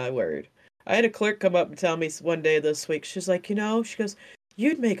 Oh my word. I had a clerk come up and tell me one day this week, she's like, she goes,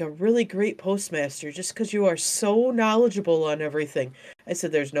 you'd make a really great postmaster just because you are so knowledgeable on everything. I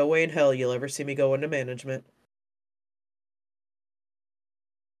said, there's no way in hell you'll ever see me go into management.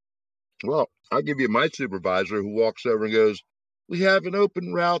 Well, I'll give you my supervisor who walks over and goes, we have an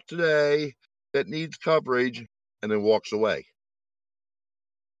open route today that needs coverage, and then walks away.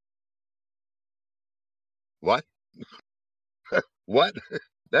 What? What?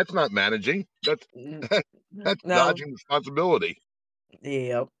 That's not managing. That's dodging responsibility.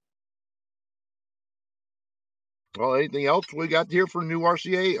 Yep. Well, anything else we got here for new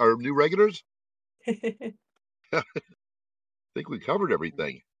RCA or new regulars? I think we covered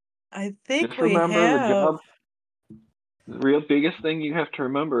everything. I think just remember have. The job. The real biggest thing you have to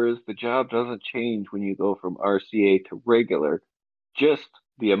remember is the job doesn't change when you go from RCA to regular. Just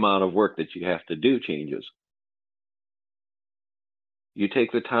the amount of work that you have to do changes. You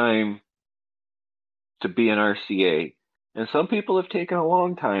take the time to be an RCA, and some people have taken a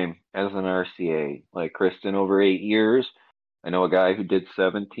long time as an RCA, like Kristen, over 8 years. I know a guy who did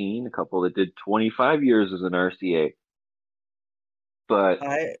 17, a couple that did 25 years as an RCA. But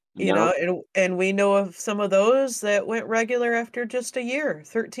and we know of some of those that went regular after just a year,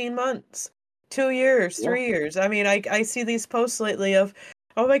 13 months, 2 years, 3 years. I mean, I see these posts lately of,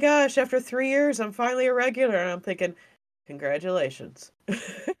 oh my gosh, after 3 years, I'm finally a regular. And I'm thinking, congratulations.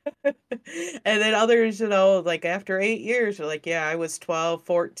 And then others, like after 8 years, are like, yeah, I was 12,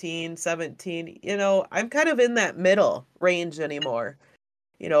 14, 17. I'm kind of in that middle range anymore.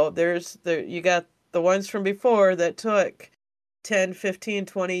 You got the ones from before that took 10, 15,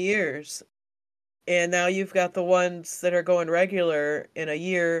 20 years. And now you've got the ones that are going regular in a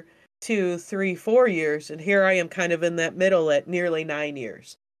year, 2, 3, 4 years. And here I am kind of in that middle at nearly 9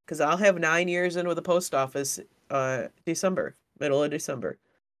 years. Because I'll have 9 years in with the post office middle of December.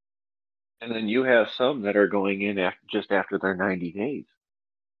 And then you have some that are going in just after their 90 days.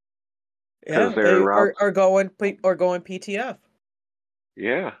 Yeah, or going PTF.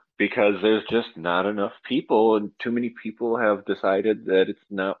 Yeah, because there's just not enough people, and too many people have decided that it's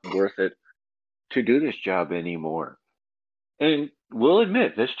not worth it to do this job anymore. And we'll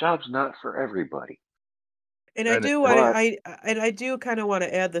admit, this job's not for everybody. And I do want to, I do kind of want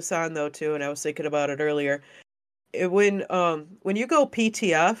to add this on though too, and I was thinking about it earlier. When you go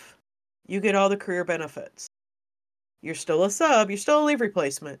PTF, you get all the career benefits. You're still a sub, you're still a leave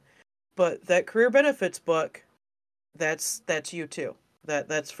replacement, but that career benefits book, that's you too.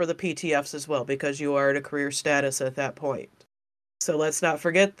 That's for the PTFs as well, because you are at a career status at that point. So let's not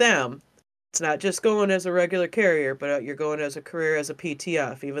forget them. It's not just going as a regular carrier, but you're going as a career as a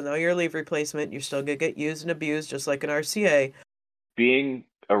PTF. Even though you're a leave replacement, you're still going to get used and abused just like an RCA. Being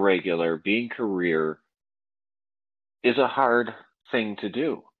a regular, being career, is a hard thing to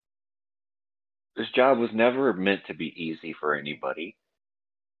do. This job was never meant to be easy for anybody.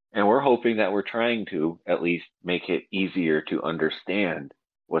 And we're hoping that we're trying to at least make it easier to understand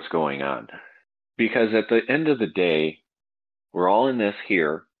what's going on. Because at the end of the day, we're all in this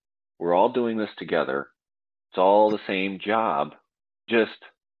here. We're all doing this together. It's all the same job, just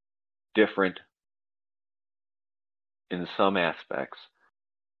different in some aspects.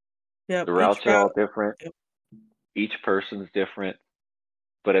 Yep, the routes are all different. Yep. Each person's different.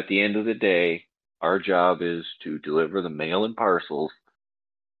 But at the end of the day, our job is to deliver the mail and parcels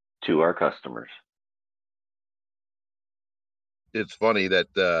to our customers. It's funny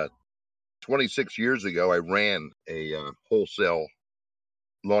that 26 years ago, I ran a wholesale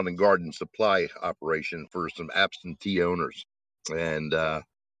lawn and garden supply operation for some absentee owners. And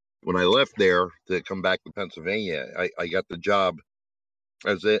when I left there to come back to Pennsylvania, I got the job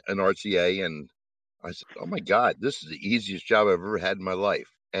as an RCA, and I said, "Oh my God, this is the easiest job I've ever had in my life."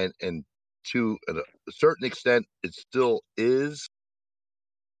 And to a certain extent, it still is,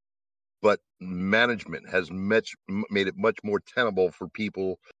 but management has made it much more tenable for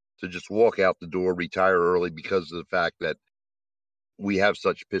people to just walk out the door, retire early, because of the fact that we have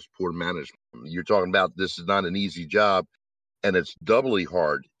such piss poor management. You're talking about this is not an easy job, and it's doubly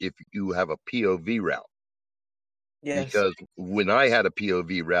hard if you have a POV route. Yes. Because when I had a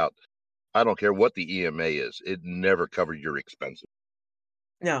POV route, I don't care what the EMA is, it never covered your expenses.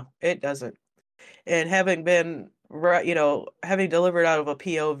 No, it doesn't. And having delivered out of a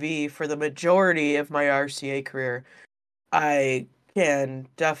POV for the majority of my RCA career, I can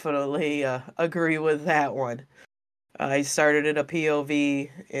definitely agree with that one. I started in a POV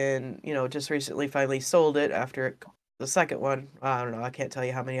and, just recently finally sold it after the second one. I don't know. I can't tell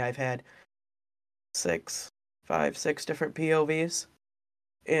you how many I've had. 6 different POVs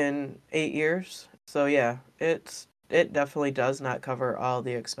in 8 years. So yeah, it definitely does not cover all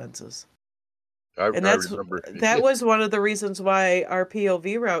the expenses. I remember that was one of the reasons why our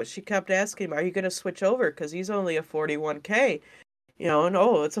POV route, she kept asking him, "Are you going to switch over? Because he's only a 41K."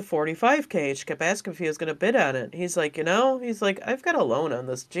 No, it's a 45K. She kept asking if he was going to bid on it. He's like, I've got a loan on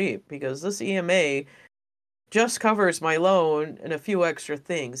this Jeep because this EMA just covers my loan and a few extra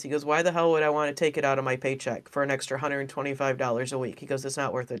things. He goes, why the hell would I want to take it out of my paycheck for an extra $125 a week? He goes, it's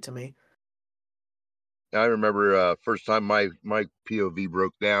not worth it to me. I remember first time my POV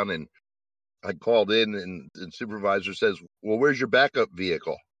broke down, and I called in, and supervisor says, well, where's your backup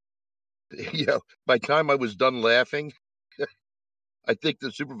vehicle? By the time I was done laughing, I think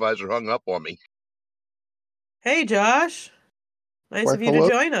the supervisor hung up on me. Hey, Josh. Nice of you to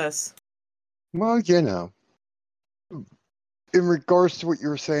join us. Well, in regards to what you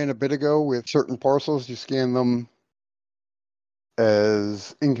were saying a bit ago, with certain parcels, you scan them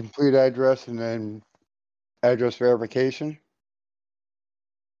as incomplete address and then address verification.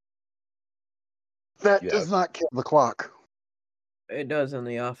 That does not kill the clock. It does in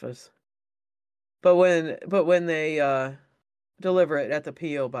the office. But when they deliver it at the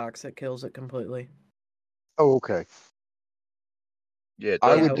P.O. box, it kills it completely. Oh, okay. Yeah,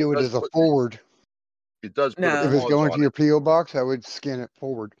 I would do it as a forward. It does. If it's going to your P.O. box, I would scan it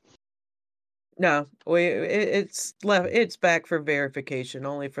forward. No, it's back for verification,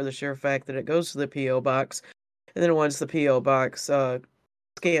 only for the sheer fact that it goes to the P.O. box, and then once the P.O. box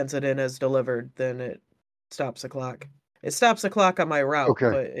scans it in as delivered, then it stops the clock. It stops the clock on my route, Okay.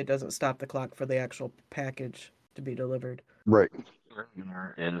 but it doesn't stop the clock for the actual package to be delivered. Right.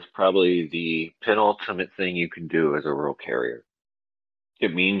 And it's probably the penultimate thing you can do as a rural carrier.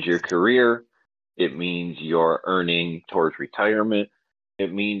 It means your career. It means you're earning towards retirement.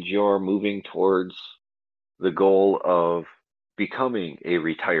 It means you're moving towards the goal of becoming a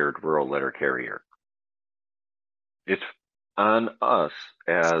retired rural letter carrier. It's on us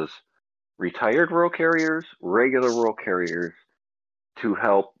as retired rural carriers, regular rural carriers, to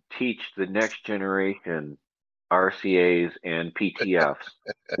help teach the next generation RCAs and PTFs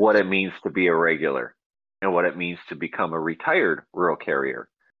what it means to be a regular and what it means to become a retired rural carrier.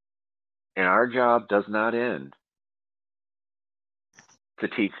 And our job does not end to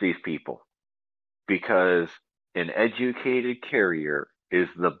teach these people, because an educated carrier is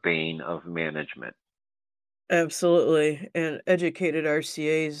the bane of management. Absolutely. And educated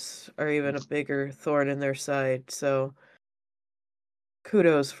RCAs are even a bigger thorn in their side. So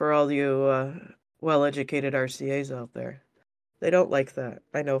kudos for all you well-educated RCAs out there. They don't like that.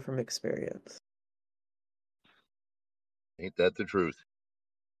 I know from experience. Ain't that the truth?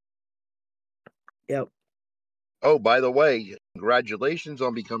 Yep. Oh, by the way, congratulations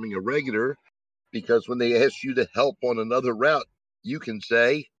on becoming a regular, because when they ask you to help on another route, you can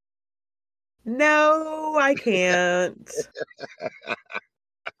say, No, I can't.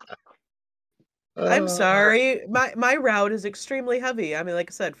 I'm sorry. My route is extremely heavy. I mean, like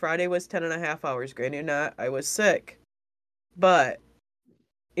I said, Friday was 10.5 hours. Granted or not, I was sick. But,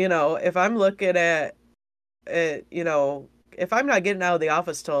 if I'm looking at it, if I'm not getting out of the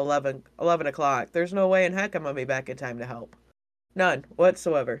office till 11 o'clock, there's no way in heck I'm going to be back in time to help. None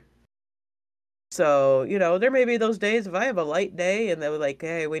whatsoever. So, there may be those days if I have a light day and they're like,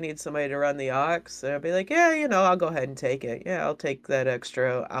 hey, we need somebody to run the aux. And I'll be like, yeah, I'll go ahead and take it. Yeah, I'll take that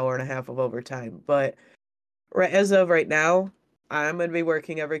extra hour and a half of overtime. But as of right now, I'm going to be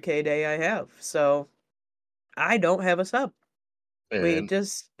working every K day I have. So I don't have a sub.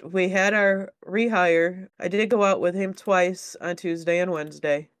 We had our rehire. I did go out with him twice on Tuesday and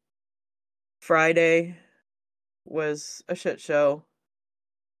Wednesday. Friday was a shit show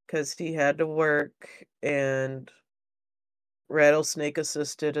because he had to work and Rattlesnake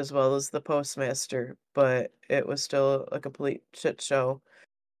assisted as well as the postmaster, but it was still a complete shit show.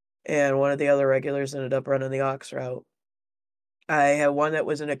 And one of the other regulars ended up running the aux route. I had one that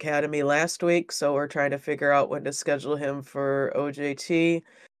was in academy last week, so we're trying to figure out when to schedule him for OJT.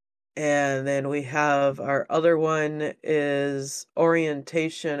 And then we have our other one is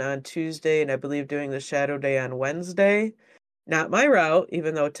orientation on Tuesday, and I believe doing the shadow day on Wednesday. Not my route,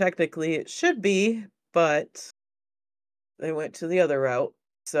 even though technically it should be, but they went to the other route.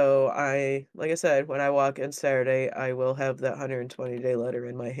 So like I said, when I walk in Saturday, I will have that 120-day letter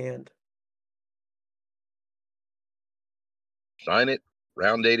in my hand. sign it,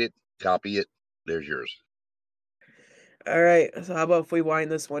 round date it, copy it. There's yours. All right. So how about if we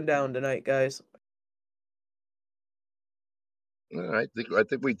wind this one down tonight, guys? I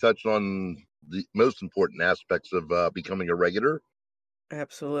think we touched on the most important aspects of becoming a regular.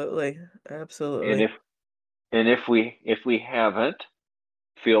 Absolutely. And Absolutely. if we haven't,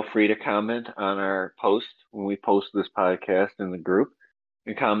 feel free to comment on our post when we post this podcast in the group,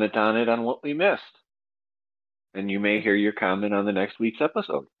 and comment on it on what we missed. And you may hear your comment on the next week's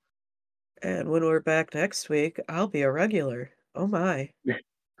episode. And when we're back next week, I'll be a regular. Oh my.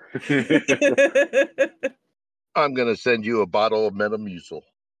 I'm going to send you a bottle of Metamucil.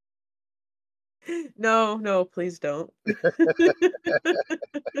 No, please don't.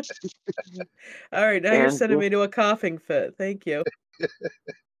 All right, now you're sending me to a coughing fit. Thank you.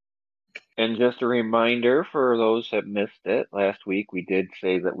 And just a reminder for those that missed it, last week we did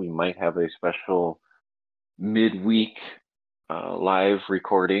say that we might have a special midweek live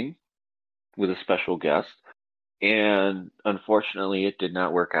recording with a special guest. And unfortunately, it did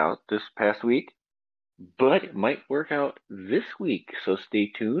not work out this past week, but it might work out this week. So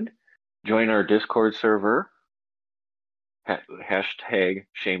stay tuned. Join our Discord server. Hashtag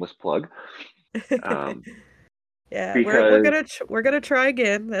shameless plug. Yeah, because we're gonna try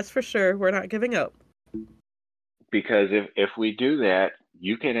again. That's for sure. We're not giving up. Because if we do that,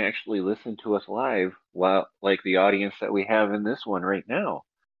 you can actually listen to us live, while like the audience that we have in this one right now.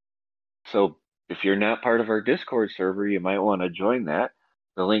 So if you're not part of our Discord server, you might want to join that.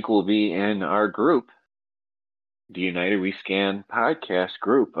 The link will be in our group, the United We Scan podcast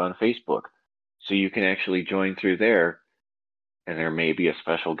group on Facebook. So you can actually join through there, and there may be a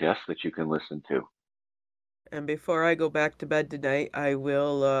special guest that you can listen to. And before I go back to bed tonight, I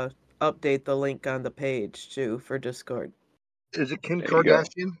will update the link on the page too for Discord. Is it Kim There you go.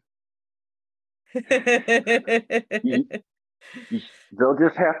 Kardashian? You, they'll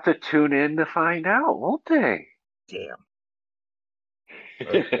just have to tune in to find out, won't they? Damn.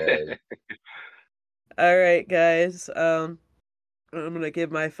 Okay. All right, guys. I'm gonna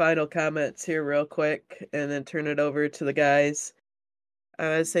give my final comments here real quick and then turn it over to the guys.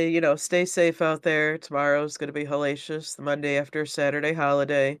 I say, stay safe out there. Tomorrow's gonna be hellacious, the Monday after Saturday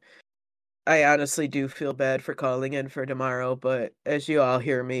holiday. I honestly do feel bad for calling in for tomorrow, but as you all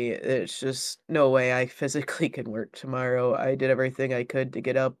hear me, it's just no way I physically can work tomorrow. I did everything I could to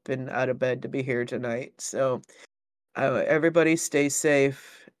get up and out of bed to be here tonight. So, everybody stay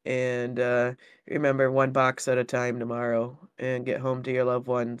safe and remember one box at a time tomorrow and get home to your loved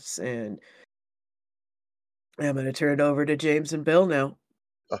ones. And I'm going to turn it over to James and Bill now.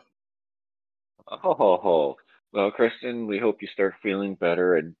 Oh, well, Kristen, we hope you start feeling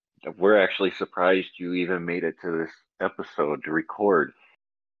better, and we're actually surprised you even made it to this episode to record.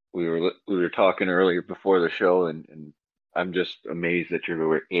 We were talking earlier before the show, and I'm just amazed that you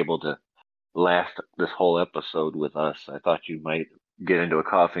were able to last this whole episode with us. I thought you might get into a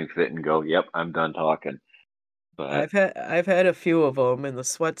coughing fit and go, "Yep, I'm done talking." But I've had a few of them, and the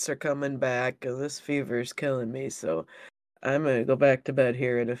sweats are coming back, and this fever's killing me. So I'm gonna go back to bed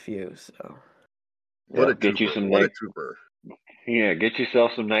here in a few. So What yeah, a trooper. What a trooper. Get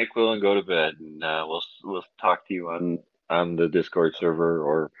yourself some NyQuil and go to bed, and we'll talk to you on the Discord server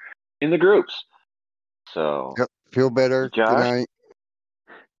or in the groups. So, Yep. Feel better. Good Josh, night.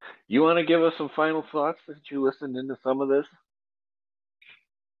 you want to give us some final thoughts since you listened into some of this?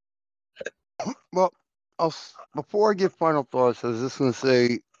 Well, before I give final thoughts, I was just going to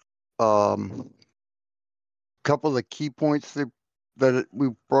say a couple of key points that we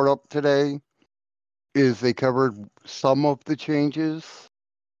brought up today is they covered some of the changes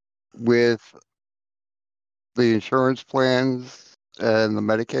with the insurance plans and the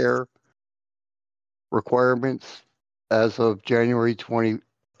Medicare requirements as of January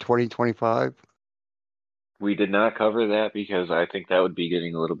 2025. We did not cover that because I think that would be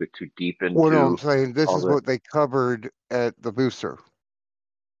getting a little bit too deep Well, no, I'm into saying this all is the. what they covered at the booster.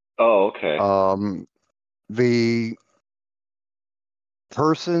 Oh, okay. The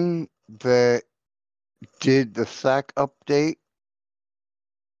person that did the SAC update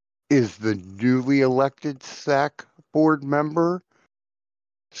is the newly elected SAC board member.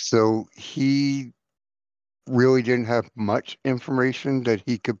 So he really didn't have much information that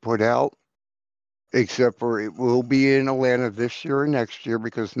he could put out, except for it will be in Atlanta this year and next year,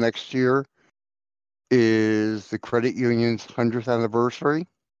 because next year is the credit union's 100th anniversary.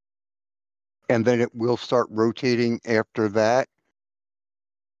 And then it will start rotating after that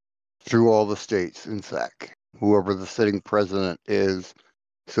through all the states in SAC, whoever the sitting president is.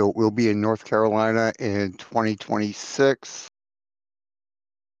 So it will be in North Carolina in 2026,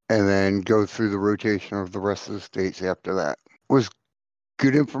 and then go through the rotation of the rest of the states after that. It was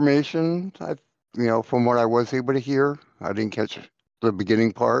good information, from what I was able to hear. I didn't catch the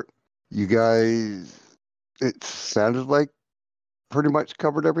beginning part. You guys, it sounded like pretty much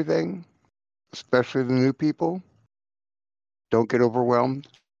covered everything, especially the new people. Don't get overwhelmed.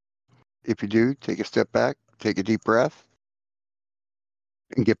 If you do, take a step back, take a deep breath,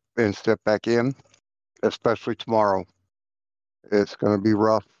 and step back in, especially tomorrow. It's going to be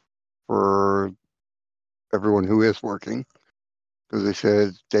rough for everyone who is working, because they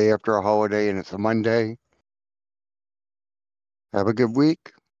said day after a holiday and it's a Monday. Have a good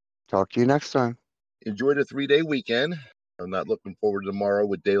week. Talk to you next time. Enjoy the 3-day weekend. I'm not looking forward to tomorrow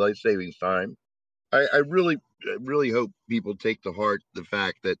with daylight savings time. I really hope people take to heart the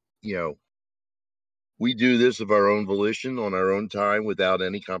fact that, we do this of our own volition on our own time without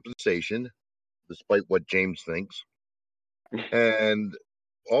any compensation, despite what James thinks. And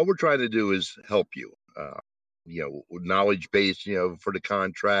all we're trying to do is help you, knowledge base, for the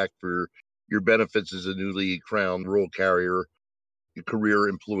contract, for your benefits as a newly crowned rural carrier, your career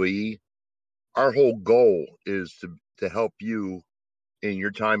employee. Our whole goal is to help you in your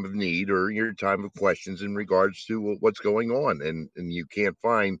time of need or your time of questions in regards to what's going on, and you can't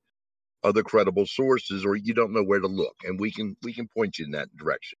find other credible sources, or you don't know where to look, and we can point you in that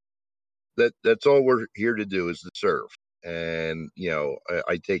direction. That's all we're here to do, is to serve. And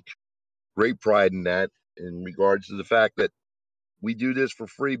I take great pride in that, in regards to the fact that we do this for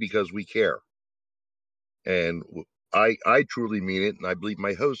free because we care. And I truly mean it, and I believe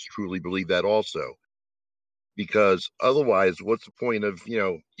my hosts truly believe that also. Because otherwise, what's the point of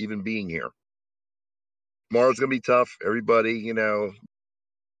even being here? Tomorrow's gonna be tough. Everybody,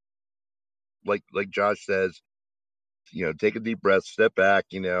 like Josh says, take a deep breath, step back,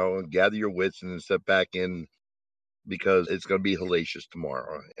 and gather your wits, and then step back in because it's going to be hellacious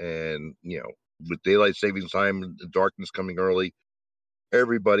tomorrow. And, with daylight savings time and darkness coming early,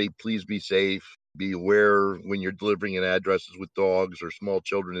 everybody, please be safe. Be aware when you're delivering in addresses with dogs or small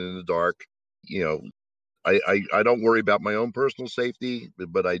children in the dark. I don't worry about my own personal safety,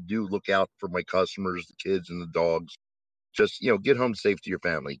 but I do look out for my customers, the kids and the dogs. Just, get home safe to your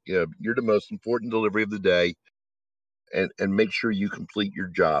family. You're the most important delivery of the day, and make sure you complete your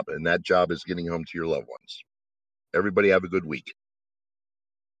job. And that job is getting home to your loved ones. Everybody have a good week.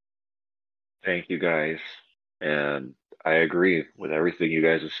 Thank you, guys. And I agree with everything you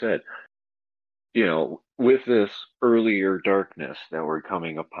guys have said. With this earlier darkness that we're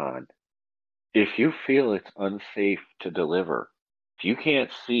coming upon, if you feel it's unsafe to deliver, if you can't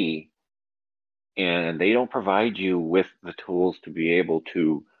see and they don't provide you with the tools to be able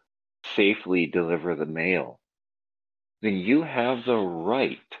to safely deliver the mail, then you have the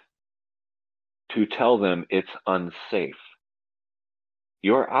right to tell them it's unsafe.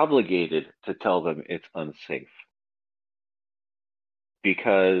 You're obligated to tell them it's unsafe,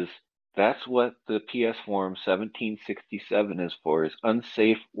 because that's what the PS Form 1767 is for, is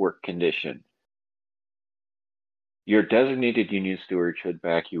unsafe work condition. Your designated union steward should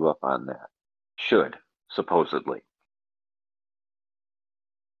back you up on that. Should, supposedly.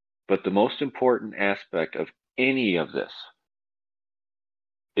 But the most important aspect of any of this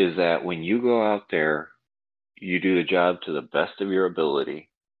is that when you go out there, you do the job to the best of your ability,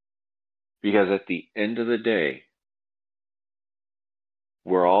 because at the end of the day,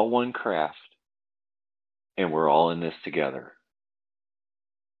 we're all one craft, and we're all in this together.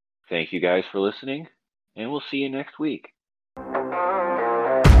 Thank you guys for listening, and we'll see you next week.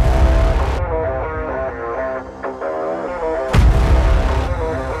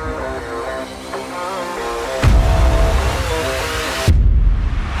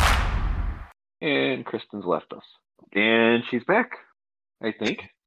 And Kristen's left us. And she's back, I think.